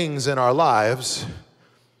right things in our lives,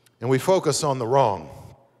 and we focus on the wrong.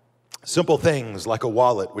 Simple things like a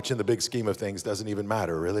wallet, which in the big scheme of things doesn't even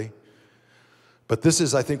matter, really. But this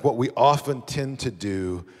is, I think, what we often tend to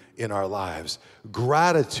do in our lives.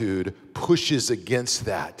 Gratitude pushes against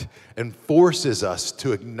that and forces us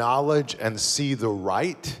to acknowledge and see the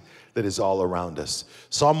right that is all around us.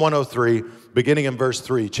 Psalm 103, beginning in verse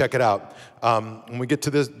 3, check it out. When we get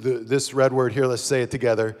to this red word here, let's say it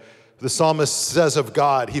together. The psalmist says of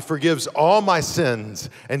God, He forgives all my sins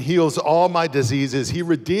and heals all my diseases. He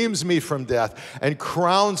redeems me from death and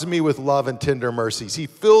crowns me with love and tender mercies. He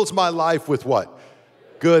fills my life with what?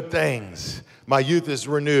 Good things. My youth is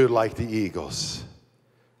renewed like the eagles.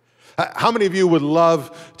 How many of you would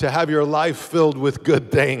love to have your life filled with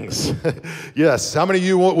good things? Yes. How many of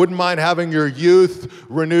you wouldn't mind having your youth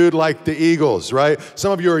renewed like the eagles, right?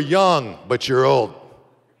 Some of you are young, but you're old.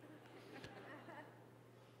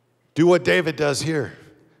 Do what David does here.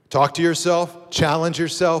 Talk to yourself, challenge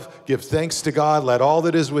yourself, give thanks to God, let all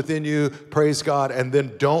that is within you praise God, and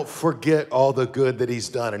then don't forget all the good that He's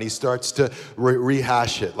done. And he starts to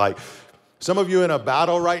rehash it. Like, some of you in a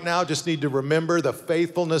battle right now just need to remember the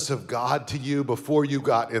faithfulness of God to you before you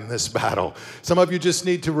got in this battle. Some of you just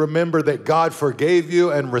need to remember that God forgave you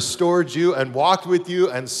and restored you and walked with you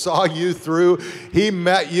and saw you through. He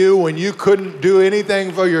met you when you couldn't do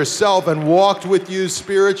anything for yourself and walked with you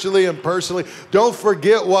spiritually and personally. Don't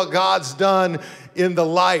forget what God's done in the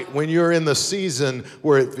light when you're in the season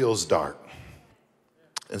where it feels dark.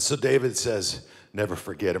 And so David says, never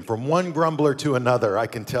forget. And from one grumbler to another, I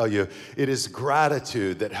can tell you, it is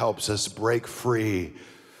gratitude that helps us break free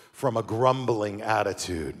from a grumbling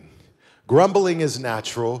attitude. Grumbling is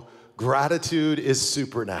natural. Gratitude is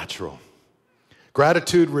supernatural.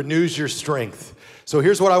 Gratitude renews your strength. So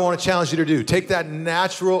here's what I want to challenge you to do. Take that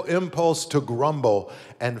natural impulse to grumble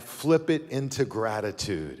and flip it into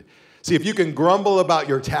gratitude. See, if you can grumble about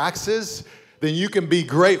your taxes, then you can be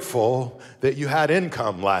grateful that you had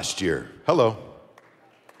income last year. Hello.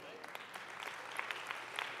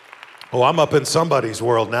 Oh, I'm up in somebody's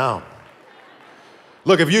world now.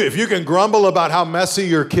 Look, if you can grumble about how messy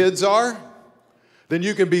your kids are, then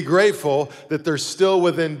you can be grateful that they're still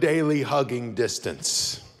within daily hugging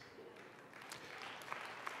distance.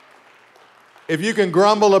 If you can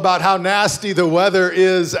grumble about how nasty the weather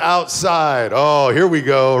is outside, oh, here we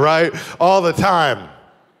go, right? All the time.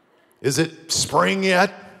 Is it spring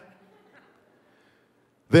yet?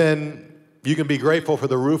 Then you can be grateful for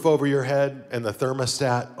the roof over your head and the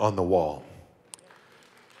thermostat on the wall.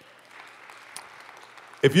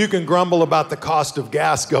 If you can grumble about the cost of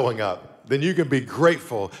gas going up, then you can be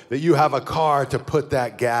grateful that you have a car to put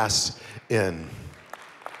that gas in.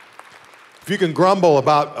 If you can grumble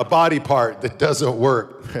about a body part that doesn't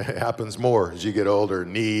work, it happens more as you get older,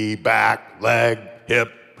 knee, back, leg,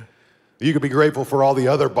 hip. You can be grateful for all the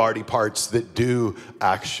other body parts that do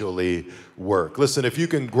actually work. Listen, if you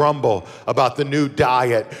can grumble about the new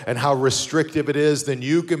diet and how restrictive it is, then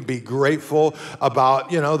you can be grateful about,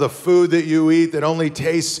 the food that you eat that only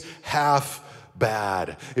tastes half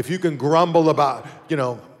bad. If you can grumble about,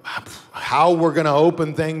 how we're going to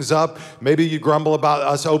open things up, maybe you grumble about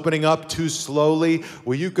us opening up too slowly,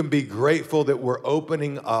 well, you can be grateful that we're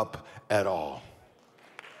opening up at all.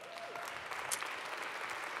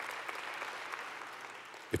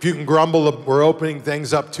 If you can grumble we're opening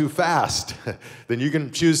things up too fast, then you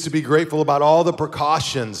can choose to be grateful about all the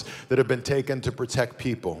precautions that have been taken to protect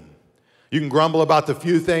people. You can grumble about the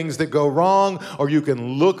few things that go wrong, or you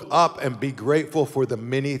can look up and be grateful for the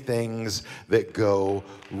many things that go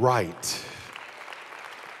right.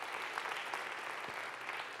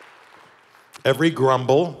 Every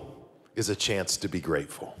grumble is a chance to be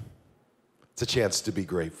grateful. It's a chance to be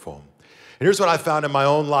grateful. And here's what I found in my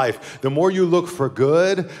own life. The more you look for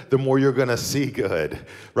good, the more you're going to see good,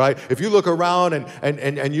 right? If you look around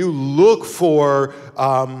and you look for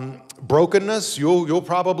brokenness, you'll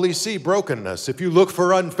probably see brokenness. If you look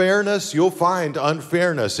for unfairness, you'll find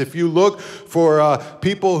unfairness. If you look for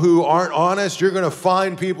people who aren't honest, you're going to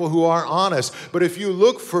find people who aren't honest. But if you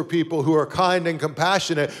look for people who are kind and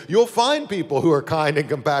compassionate, you'll find people who are kind and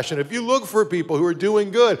compassionate. If you look for people who are doing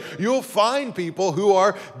good, you'll find people who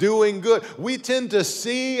are doing good. We tend to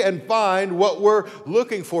see and find what we're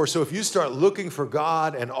looking for. So if you start looking for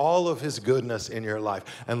God and all of His goodness in your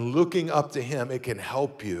life and looking up to Him, it can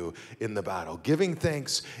help you in the battle. Giving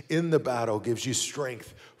thanks in the battle gives you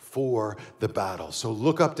strength for the battle. So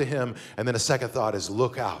look up to Him. And then a second thought is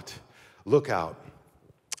look out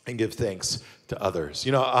and give thanks to others.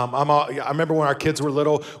 I remember when our kids were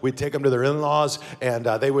little, we'd take them to their in-laws, and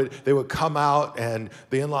they would come out, and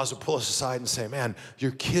the in-laws would pull us aside and say, man,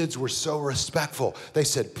 your kids were so respectful. They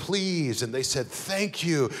said, please, and they said, thank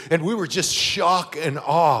you. And we were just shocked and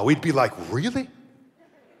awe. We'd be like, really?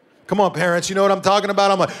 Come on, parents, you know what I'm talking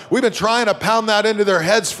about? I'm like, we've been trying to pound that into their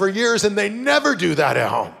heads for years, and they never do that at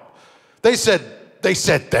home. They said,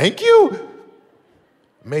 thank you?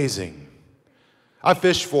 Amazing. I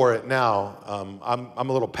fish for it now. I'm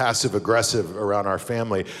a little passive aggressive around our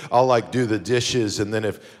family. I'll do the dishes, and then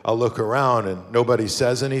if I look around and nobody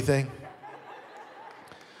says anything,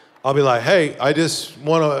 I'll be like, hey, I just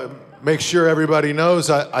want to make sure everybody knows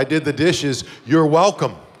I did the dishes. You're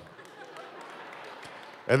welcome.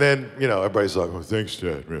 And then, everybody's like, well, thanks,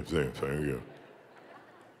 Dad. Thank you.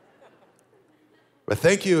 But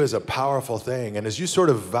thank you is a powerful thing. And as you sort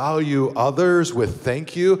of value others with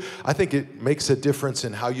thank you, I think it makes a difference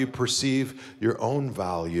in how you perceive your own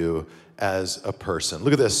value as a person.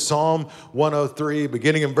 Look at this, Psalm 103,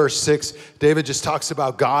 beginning in verse 6. David just talks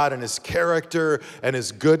about God and His character and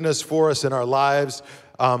His goodness for us in our lives.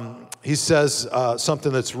 He says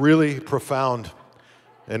something that's really profound,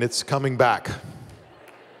 and it's coming back.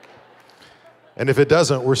 And if it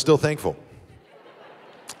doesn't, we're still thankful.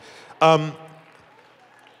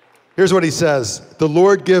 Here's what he says. The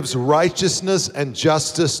Lord gives righteousness and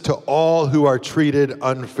justice to all who are treated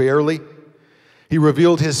unfairly. He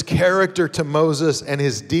revealed His character to Moses and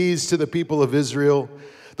His deeds to the people of Israel.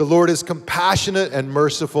 The Lord is compassionate and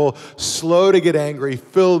merciful, slow to get angry,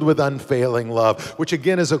 filled with unfailing love, which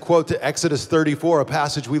again is a quote to Exodus 34, a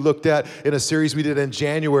passage we looked at in a series we did in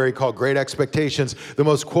January called Great Expectations, the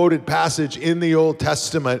most quoted passage in the Old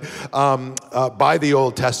Testament, by the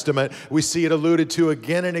Old Testament. We see it alluded to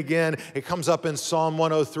again and again. It comes up in Psalm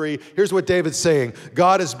 103. Here's what David's saying.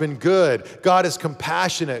 God has been good. God is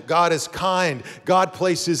compassionate. God is kind. God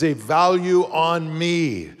places a value on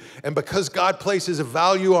me. And because God places a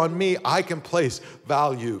value on me, I can place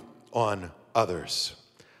value on others.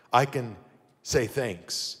 I can say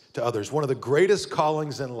thanks to others. One of the greatest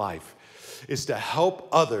callings in life is to help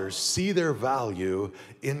others see their value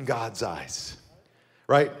in God's eyes,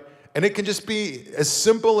 right? And it can just be as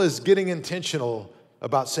simple as getting intentional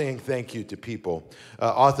about saying thank you to people.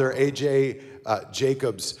 Author A.J.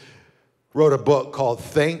 Jacobs wrote a book called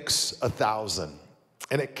Thanks 1,000.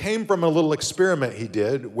 And it came from a little experiment he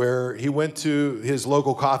did where he went to his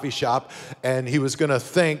local coffee shop and he was going to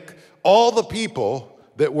thank all the people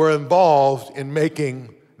that were involved in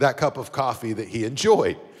making that cup of coffee that he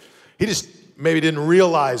enjoyed. He just maybe didn't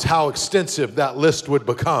realize how extensive that list would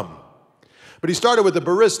become. But he started with the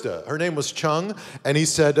barista. Her name was Chung, and he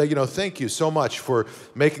said, thank you so much for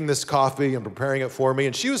making this coffee and preparing it for me.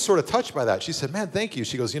 And she was sort of touched by that. She said, man, thank you.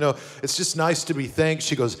 She goes, it's just nice to be thanked.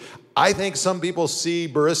 She goes, I think some people see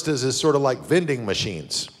baristas as sort of like vending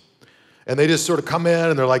machines. And they just sort of come in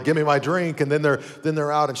and they're like, give me my drink, and then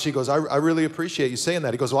they're out. And she goes, I really appreciate you saying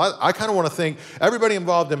that. He goes, well, I kind of want to thank everybody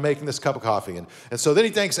involved in making this cup of coffee. And so then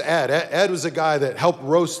he thanks Ed. Ed was a guy that helped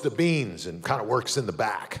roast the beans and kind of works in the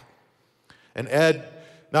back. And Ed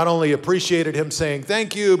not only appreciated him saying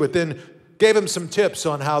thank you, but then gave him some tips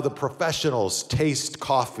on how the professionals taste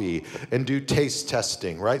coffee and do taste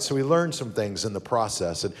testing, right? So he learned some things in the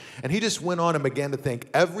process. And he just went on and began to thank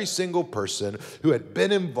every single person who had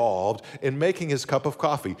been involved in making his cup of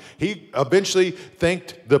coffee. He eventually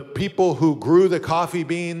thanked the people who grew the coffee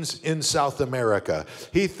beans in South America.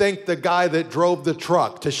 He thanked the guy that drove the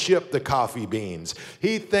truck to ship the coffee beans.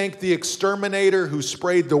 He thanked the exterminator who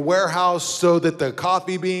sprayed the warehouse so that the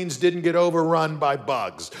coffee beans didn't get overrun by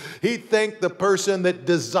bugs. He thanked the person that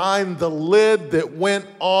designed the lid that went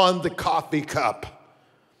on the coffee cup.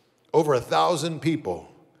 Over 1,000 people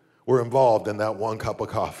were involved in that one cup of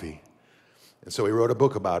coffee. And so he wrote a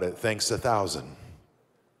book about it, Thanks 1,000.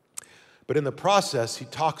 But in the process, he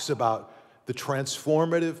talks about the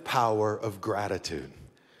transformative power of gratitude.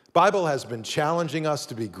 The Bible has been challenging us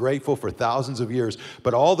to be grateful for thousands of years,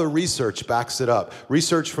 but all the research backs it up.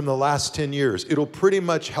 Research from the last 10 years. It'll pretty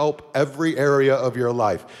much help every area of your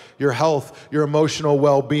life. Your health, your emotional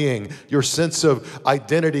well-being, your sense of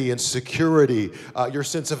identity and security, your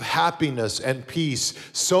sense of happiness and peace.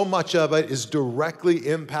 So much of it is directly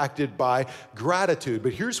impacted by gratitude.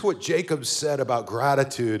 But here's what Jacob said about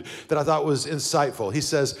gratitude that I thought was insightful. He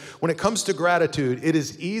says, when it comes to gratitude, it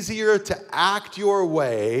is easier to act your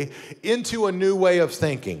way into a new way of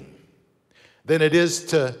thinking than it is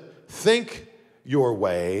to think your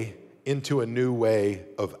way into a new way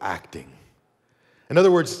of acting. In other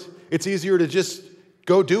words, it's easier to just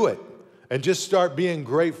go do it and just start being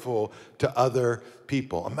grateful to other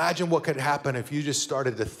people. Imagine what could happen if you just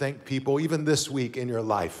started to thank people, even this week in your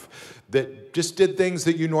life, that just did things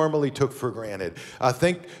that you normally took for granted.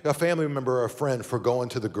 Thank a family member or a friend for going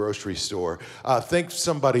to the grocery store. Thank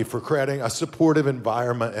somebody for creating a supportive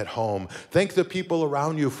environment at home. Thank the people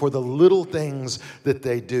around you for the little things that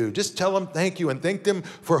they do. Just tell them thank you and thank them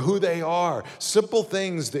for who they are. Simple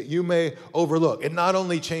things that you may overlook. It not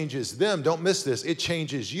only changes them, don't miss this, it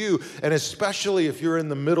changes you. And especially if you're in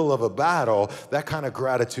the middle of a battle, that kind of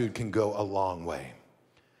gratitude can go a long way.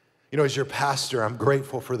 As your pastor, I'm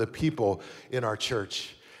grateful for the people in our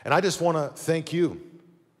church. And I just want to thank you.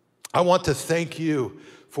 I want to thank you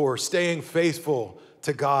for staying faithful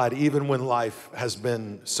to God even when life has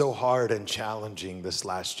been so hard and challenging this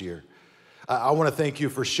last year. I want to thank you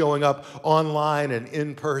for showing up online and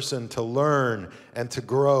in person to learn and to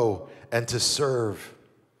grow and to serve.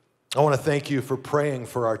 I want to thank you for praying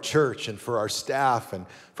for our church and for our staff and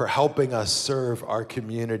for helping us serve our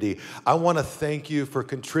community. I want to thank you for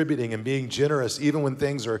contributing and being generous even when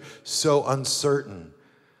things are so uncertain.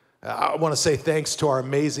 I want to say thanks to our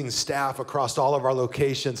amazing staff across all of our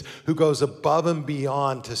locations who goes above and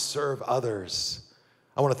beyond to serve others.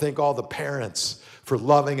 I want to thank all the parents for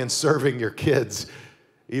loving and serving your kids,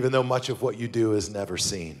 even though much of what you do is never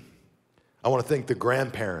seen. I want to thank the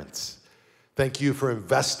grandparents. Thank you for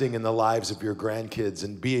investing in the lives of your grandkids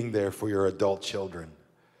and being there for your adult children.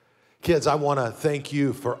 Kids, I want to thank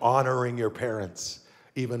you for honoring your parents,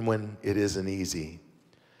 even when it isn't easy.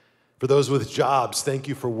 For those with jobs, thank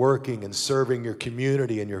you for working and serving your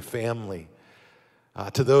community and your family.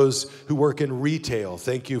 To those who work in retail,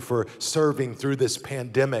 thank you for serving through this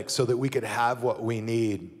pandemic so that we could have what we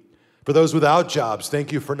need. For those without jobs,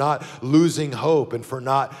 thank you for not losing hope and for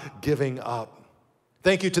not giving up.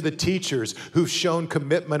 Thank you to the teachers who've shown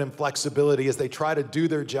commitment and flexibility as they try to do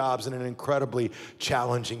their jobs in an incredibly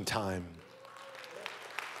challenging time.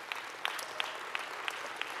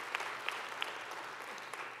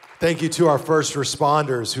 Thank you to our first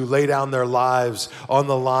responders who lay down their lives on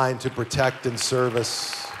the line to protect and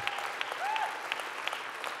service.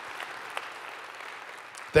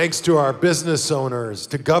 Thanks to our business owners,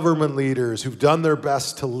 to government leaders who've done their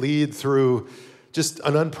best to lead through just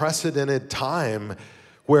an unprecedented time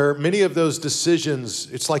where many of those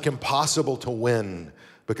decisions, it's like impossible to win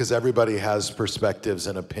because everybody has perspectives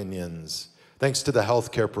and opinions. Thanks to the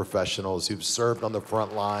healthcare professionals who've served on the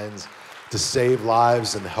front lines to save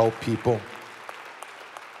lives and help people.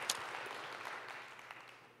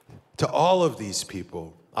 To all of these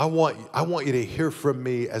people, I want you to hear from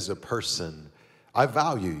me as a person. I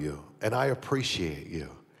value you and I appreciate you.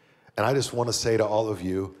 And I just want to say to all of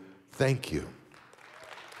you, thank you.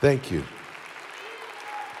 Thank you.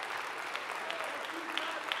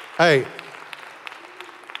 Hey,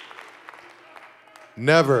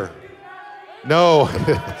 never, no,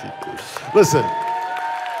 listen,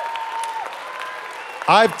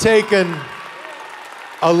 I've taken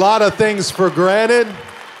a lot of things for granted,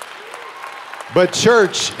 but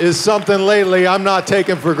church is something lately I'm not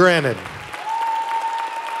taking for granted.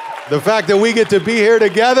 The fact that we get to be here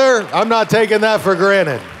together, I'm not taking that for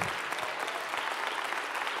granted.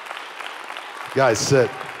 Guys, sit.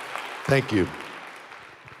 Thank you.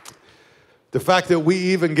 The fact that we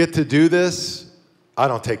even get to do this, I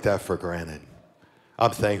don't take that for granted.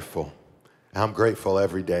 I'm thankful. I'm grateful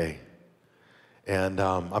every day. And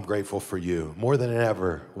I'm grateful for you. More than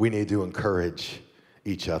ever, we need to encourage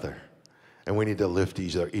each other. And we need to lift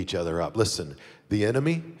each other up. Listen, the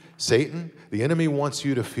enemy, Satan, the enemy wants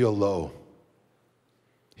you to feel low.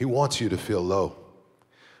 He wants you to feel low.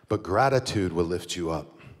 But gratitude will lift you up.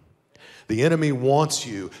 The enemy wants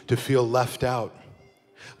you to feel left out,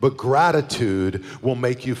 but gratitude will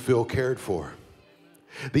make you feel cared for.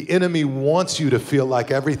 The enemy wants you to feel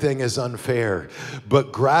like everything is unfair,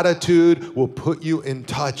 but gratitude will put you in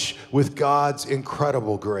touch with God's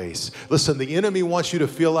incredible grace. Listen, the enemy wants you to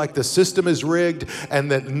feel like the system is rigged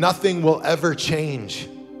and that nothing will ever change.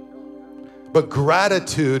 But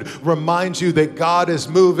gratitude reminds you that God is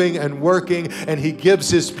moving and working and He gives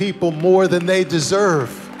His people more than they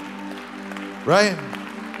deserve. Right?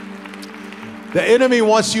 The enemy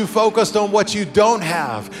wants you focused on what you don't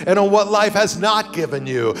have and on what life has not given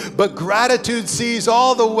you. But gratitude sees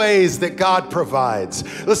all the ways that God provides.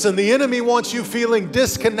 Listen, the enemy wants you feeling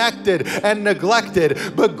disconnected and neglected,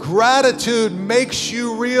 but gratitude makes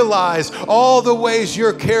you realize all the ways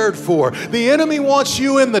you're cared for. The enemy wants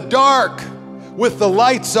you in the dark with the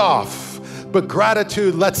lights off, but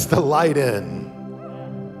gratitude lets the light in.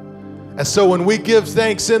 And so when we give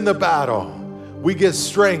thanks in the battle, we get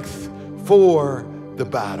strength for the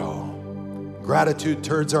battle. Gratitude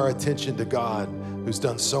turns our attention to God, who's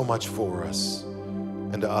done so much for us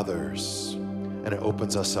and to others, and it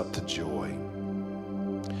opens us up to joy.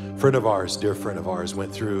 Friend of ours, dear friend of ours,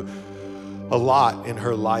 went through a lot in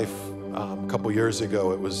her life. A couple years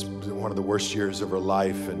ago, it was one of the worst years of her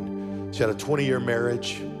life, and she had a 20-year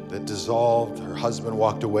marriage that dissolved. Her husband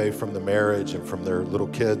walked away from the marriage and from their little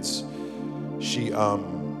kids. She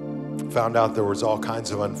found out there was all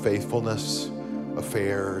kinds of unfaithfulness,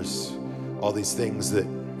 affairs, all these things that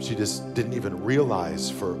she just didn't even realize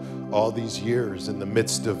for all these years in the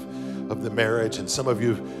midst of the marriage. And some of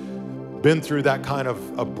you have been through that kind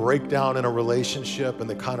of a breakdown in a relationship and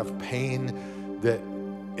the kind of pain that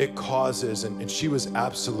it causes. And she was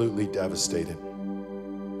absolutely devastated.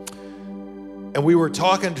 And we were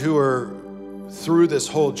talking to her through this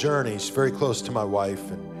whole journey. She's very close to my wife.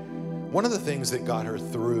 And one of the things that got her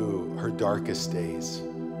through her darkest days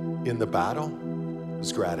in the battle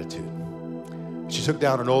was gratitude. She took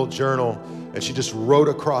down an old journal and she just wrote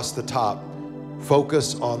across the top,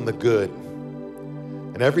 focus on the good.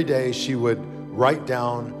 And every day she would write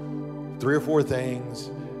down 3 or 4 things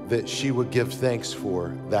that she would give thanks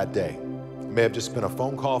for that day. It may have just been a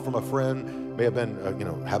phone call from a friend, may have been,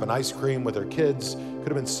 having ice cream with her kids, could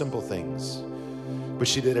have been simple things. But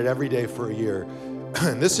she did it every day for a year.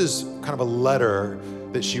 And this is kind of a letter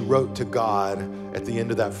that she wrote to God at the end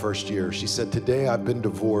of that first year. She said, today I've been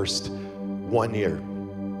divorced 1 year.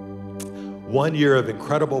 1 year of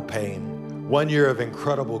incredible pain, 1 year of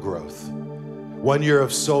incredible growth, 1 year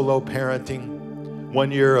of solo parenting,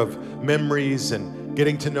 1 year of memories and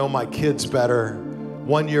getting to know my kids better,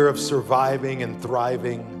 1 year of surviving and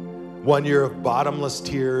thriving, 1 year of bottomless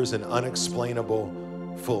tears and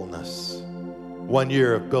unexplainable fullness, 1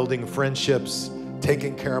 year of building friendships,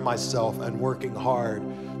 taking care of myself, and working hard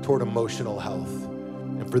toward emotional health.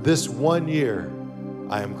 And for this 1 year,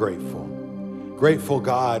 I am grateful. Grateful,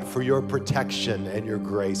 God, for your protection and your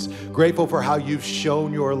grace. Grateful for how you've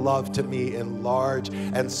shown your love to me in large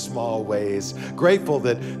and small ways. Grateful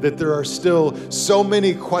that there are still so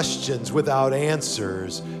many questions without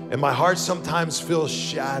answers, and my heart sometimes feels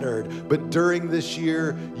shattered. But during this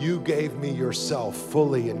year, you gave me yourself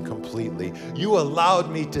fully and completely. You allowed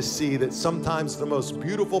me to see that sometimes the most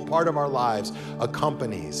beautiful part of our lives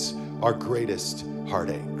accompanies our greatest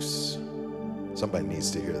heartaches. Somebody needs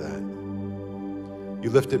to hear that. You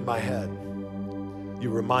lifted my head. You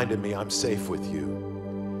reminded me I'm safe with you.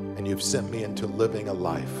 And you've sent me into living a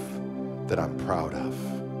life that I'm proud of.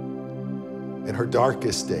 In her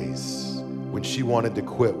darkest days, when she wanted to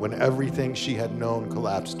quit, when everything she had known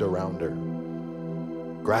collapsed around her,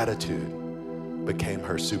 gratitude became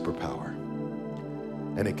her superpower.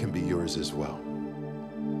 And it can be yours as well.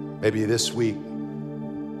 Maybe this week,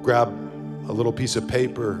 grab a little piece of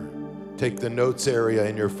paper, take the notes area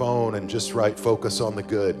in your phone and just write focus on the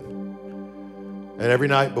good. And every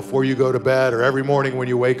night before you go to bed or every morning when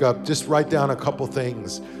you wake up, just write down a couple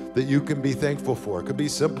things that you can be thankful for. It could be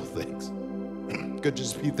simple things. It could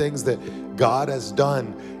just be things that God has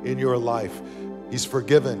done in your life. He's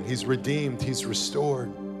forgiven, He's redeemed, He's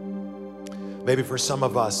restored. Maybe for some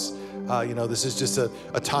of us, this is just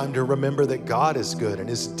a time to remember that God is good and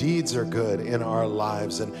His deeds are good in our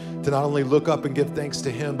lives, and to not only look up and give thanks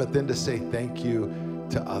to Him, but then to say thank you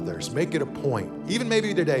to others. Make it a point. Even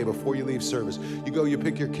maybe today before you leave service, you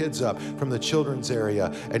pick your kids up from the children's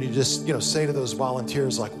area and you just, say to those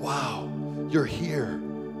volunteers like, wow, you're here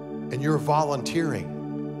and you're volunteering.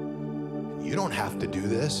 You don't have to do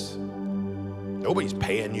this. Nobody's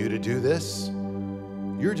paying you to do this.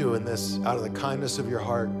 You're doing this out of the kindness of your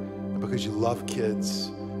heart and because you love kids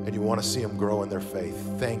and you want to see them grow in their faith.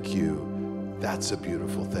 Thank you. That's a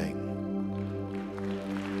beautiful thing.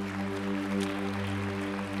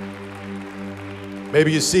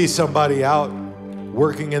 Maybe you see somebody out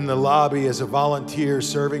working in the lobby as a volunteer,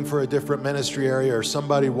 serving for a different ministry area, or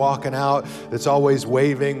somebody walking out that's always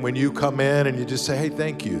waving when you come in, and you just say, hey,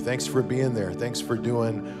 thank you. Thanks for being there. Thanks for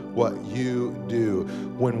doing what you do.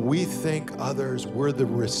 When we thank others, we're the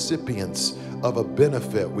recipients of a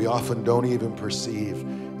benefit we often don't even perceive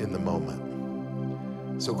in the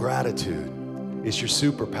moment. So gratitude is your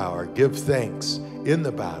superpower. Give thanks in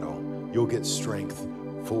the battle. You'll get strength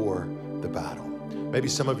for the battle. Maybe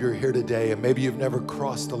some of you are here today and maybe you've never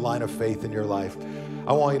crossed the line of faith in your life.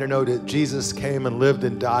 I want you to know that Jesus came and lived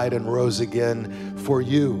and died and rose again for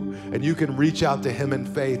you. And you can reach out to Him in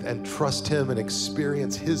faith and trust Him and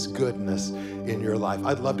experience His goodness in your life.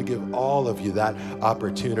 I'd love to give all of you that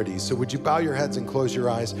opportunity. So would you bow your heads and close your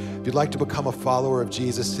eyes? If you'd like to become a follower of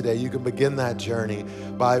Jesus today, you can begin that journey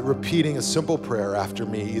by repeating a simple prayer after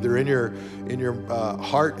me, either in your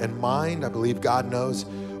heart and mind, I believe God knows,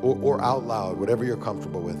 or out loud, whatever you're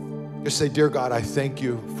comfortable with. Just say, dear God, I thank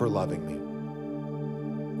you for loving me.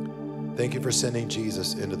 Thank you for sending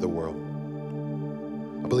Jesus into the world.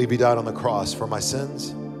 I believe He died on the cross for my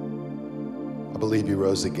sins. I believe He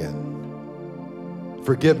rose again.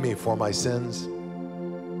 Forgive me for my sins.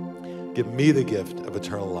 Give me the gift of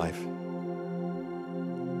eternal life.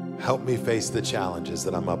 Help me face the challenges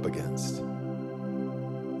that I'm up against.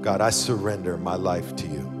 God, I surrender my life to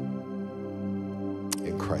you.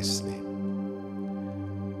 In Christ's name.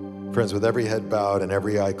 Friends, with every head bowed and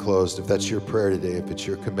every eye closed, if that's your prayer today, if it's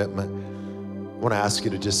your commitment, I want to ask you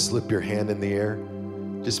to just slip your hand in the air.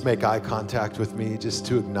 Just make eye contact with me, just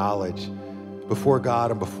to acknowledge before God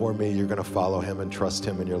and before me, you're going to follow Him and trust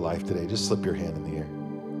Him in your life today. Just slip your hand in the air.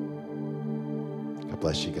 God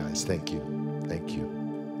bless you guys. Thank you. Thank you.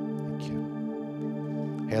 Thank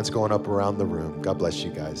you. Hands going up around the room. God bless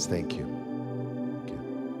you guys. Thank you.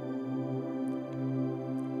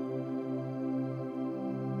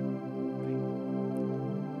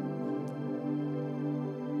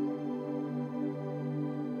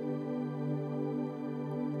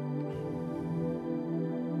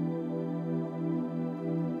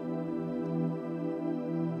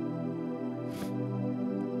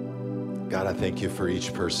 God, I thank you for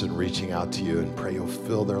each person reaching out to you, and pray you'll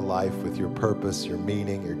fill their life with your purpose, your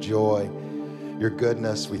meaning, your joy, your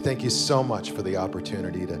goodness. We thank you so much for the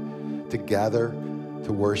opportunity to gather,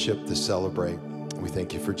 to worship, to celebrate. We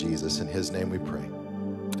thank you for Jesus. In His name we pray.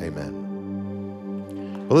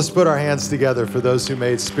 Amen. Well, let's put our hands together for those who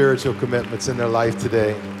made spiritual commitments in their life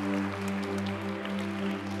today.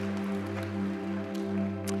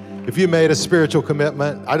 If you made a spiritual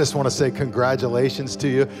commitment, I just want to say congratulations to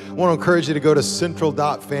you. I want to encourage you to go to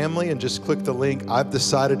central.family and just click the link, I've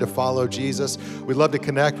decided to follow Jesus. We'd love to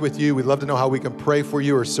connect with you. We'd love to know how we can pray for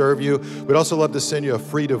you or serve you. We'd also love to send you a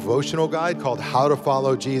free devotional guide called How to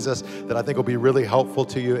Follow Jesus that I think will be really helpful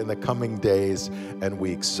to you in the coming days and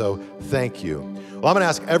weeks. So thank you. Well, I'm going to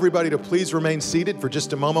ask everybody to please remain seated for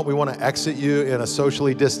just a moment. We want to exit you in a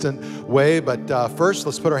socially distant way, but first,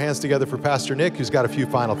 let's put our hands together for Pastor Nick, who's got a few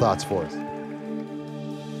final thoughts for us.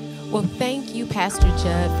 Well, thank you, Pastor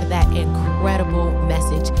Jud, for that incredible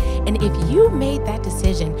message. And if you made that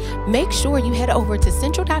decision, make sure you head over to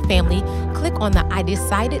central.family, click on the I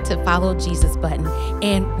decided to follow Jesus button,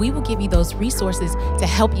 and we will give you those resources to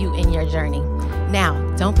help you in your journey. Now,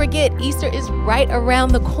 don't forget, Easter is right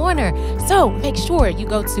around the corner. So make sure you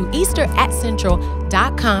go to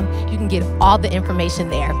easter@central.com. You can get all the information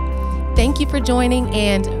there. Thank you for joining.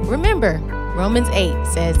 And remember, Romans 8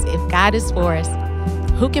 says, if God is for us,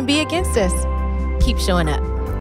 who can be against us? Keep showing up.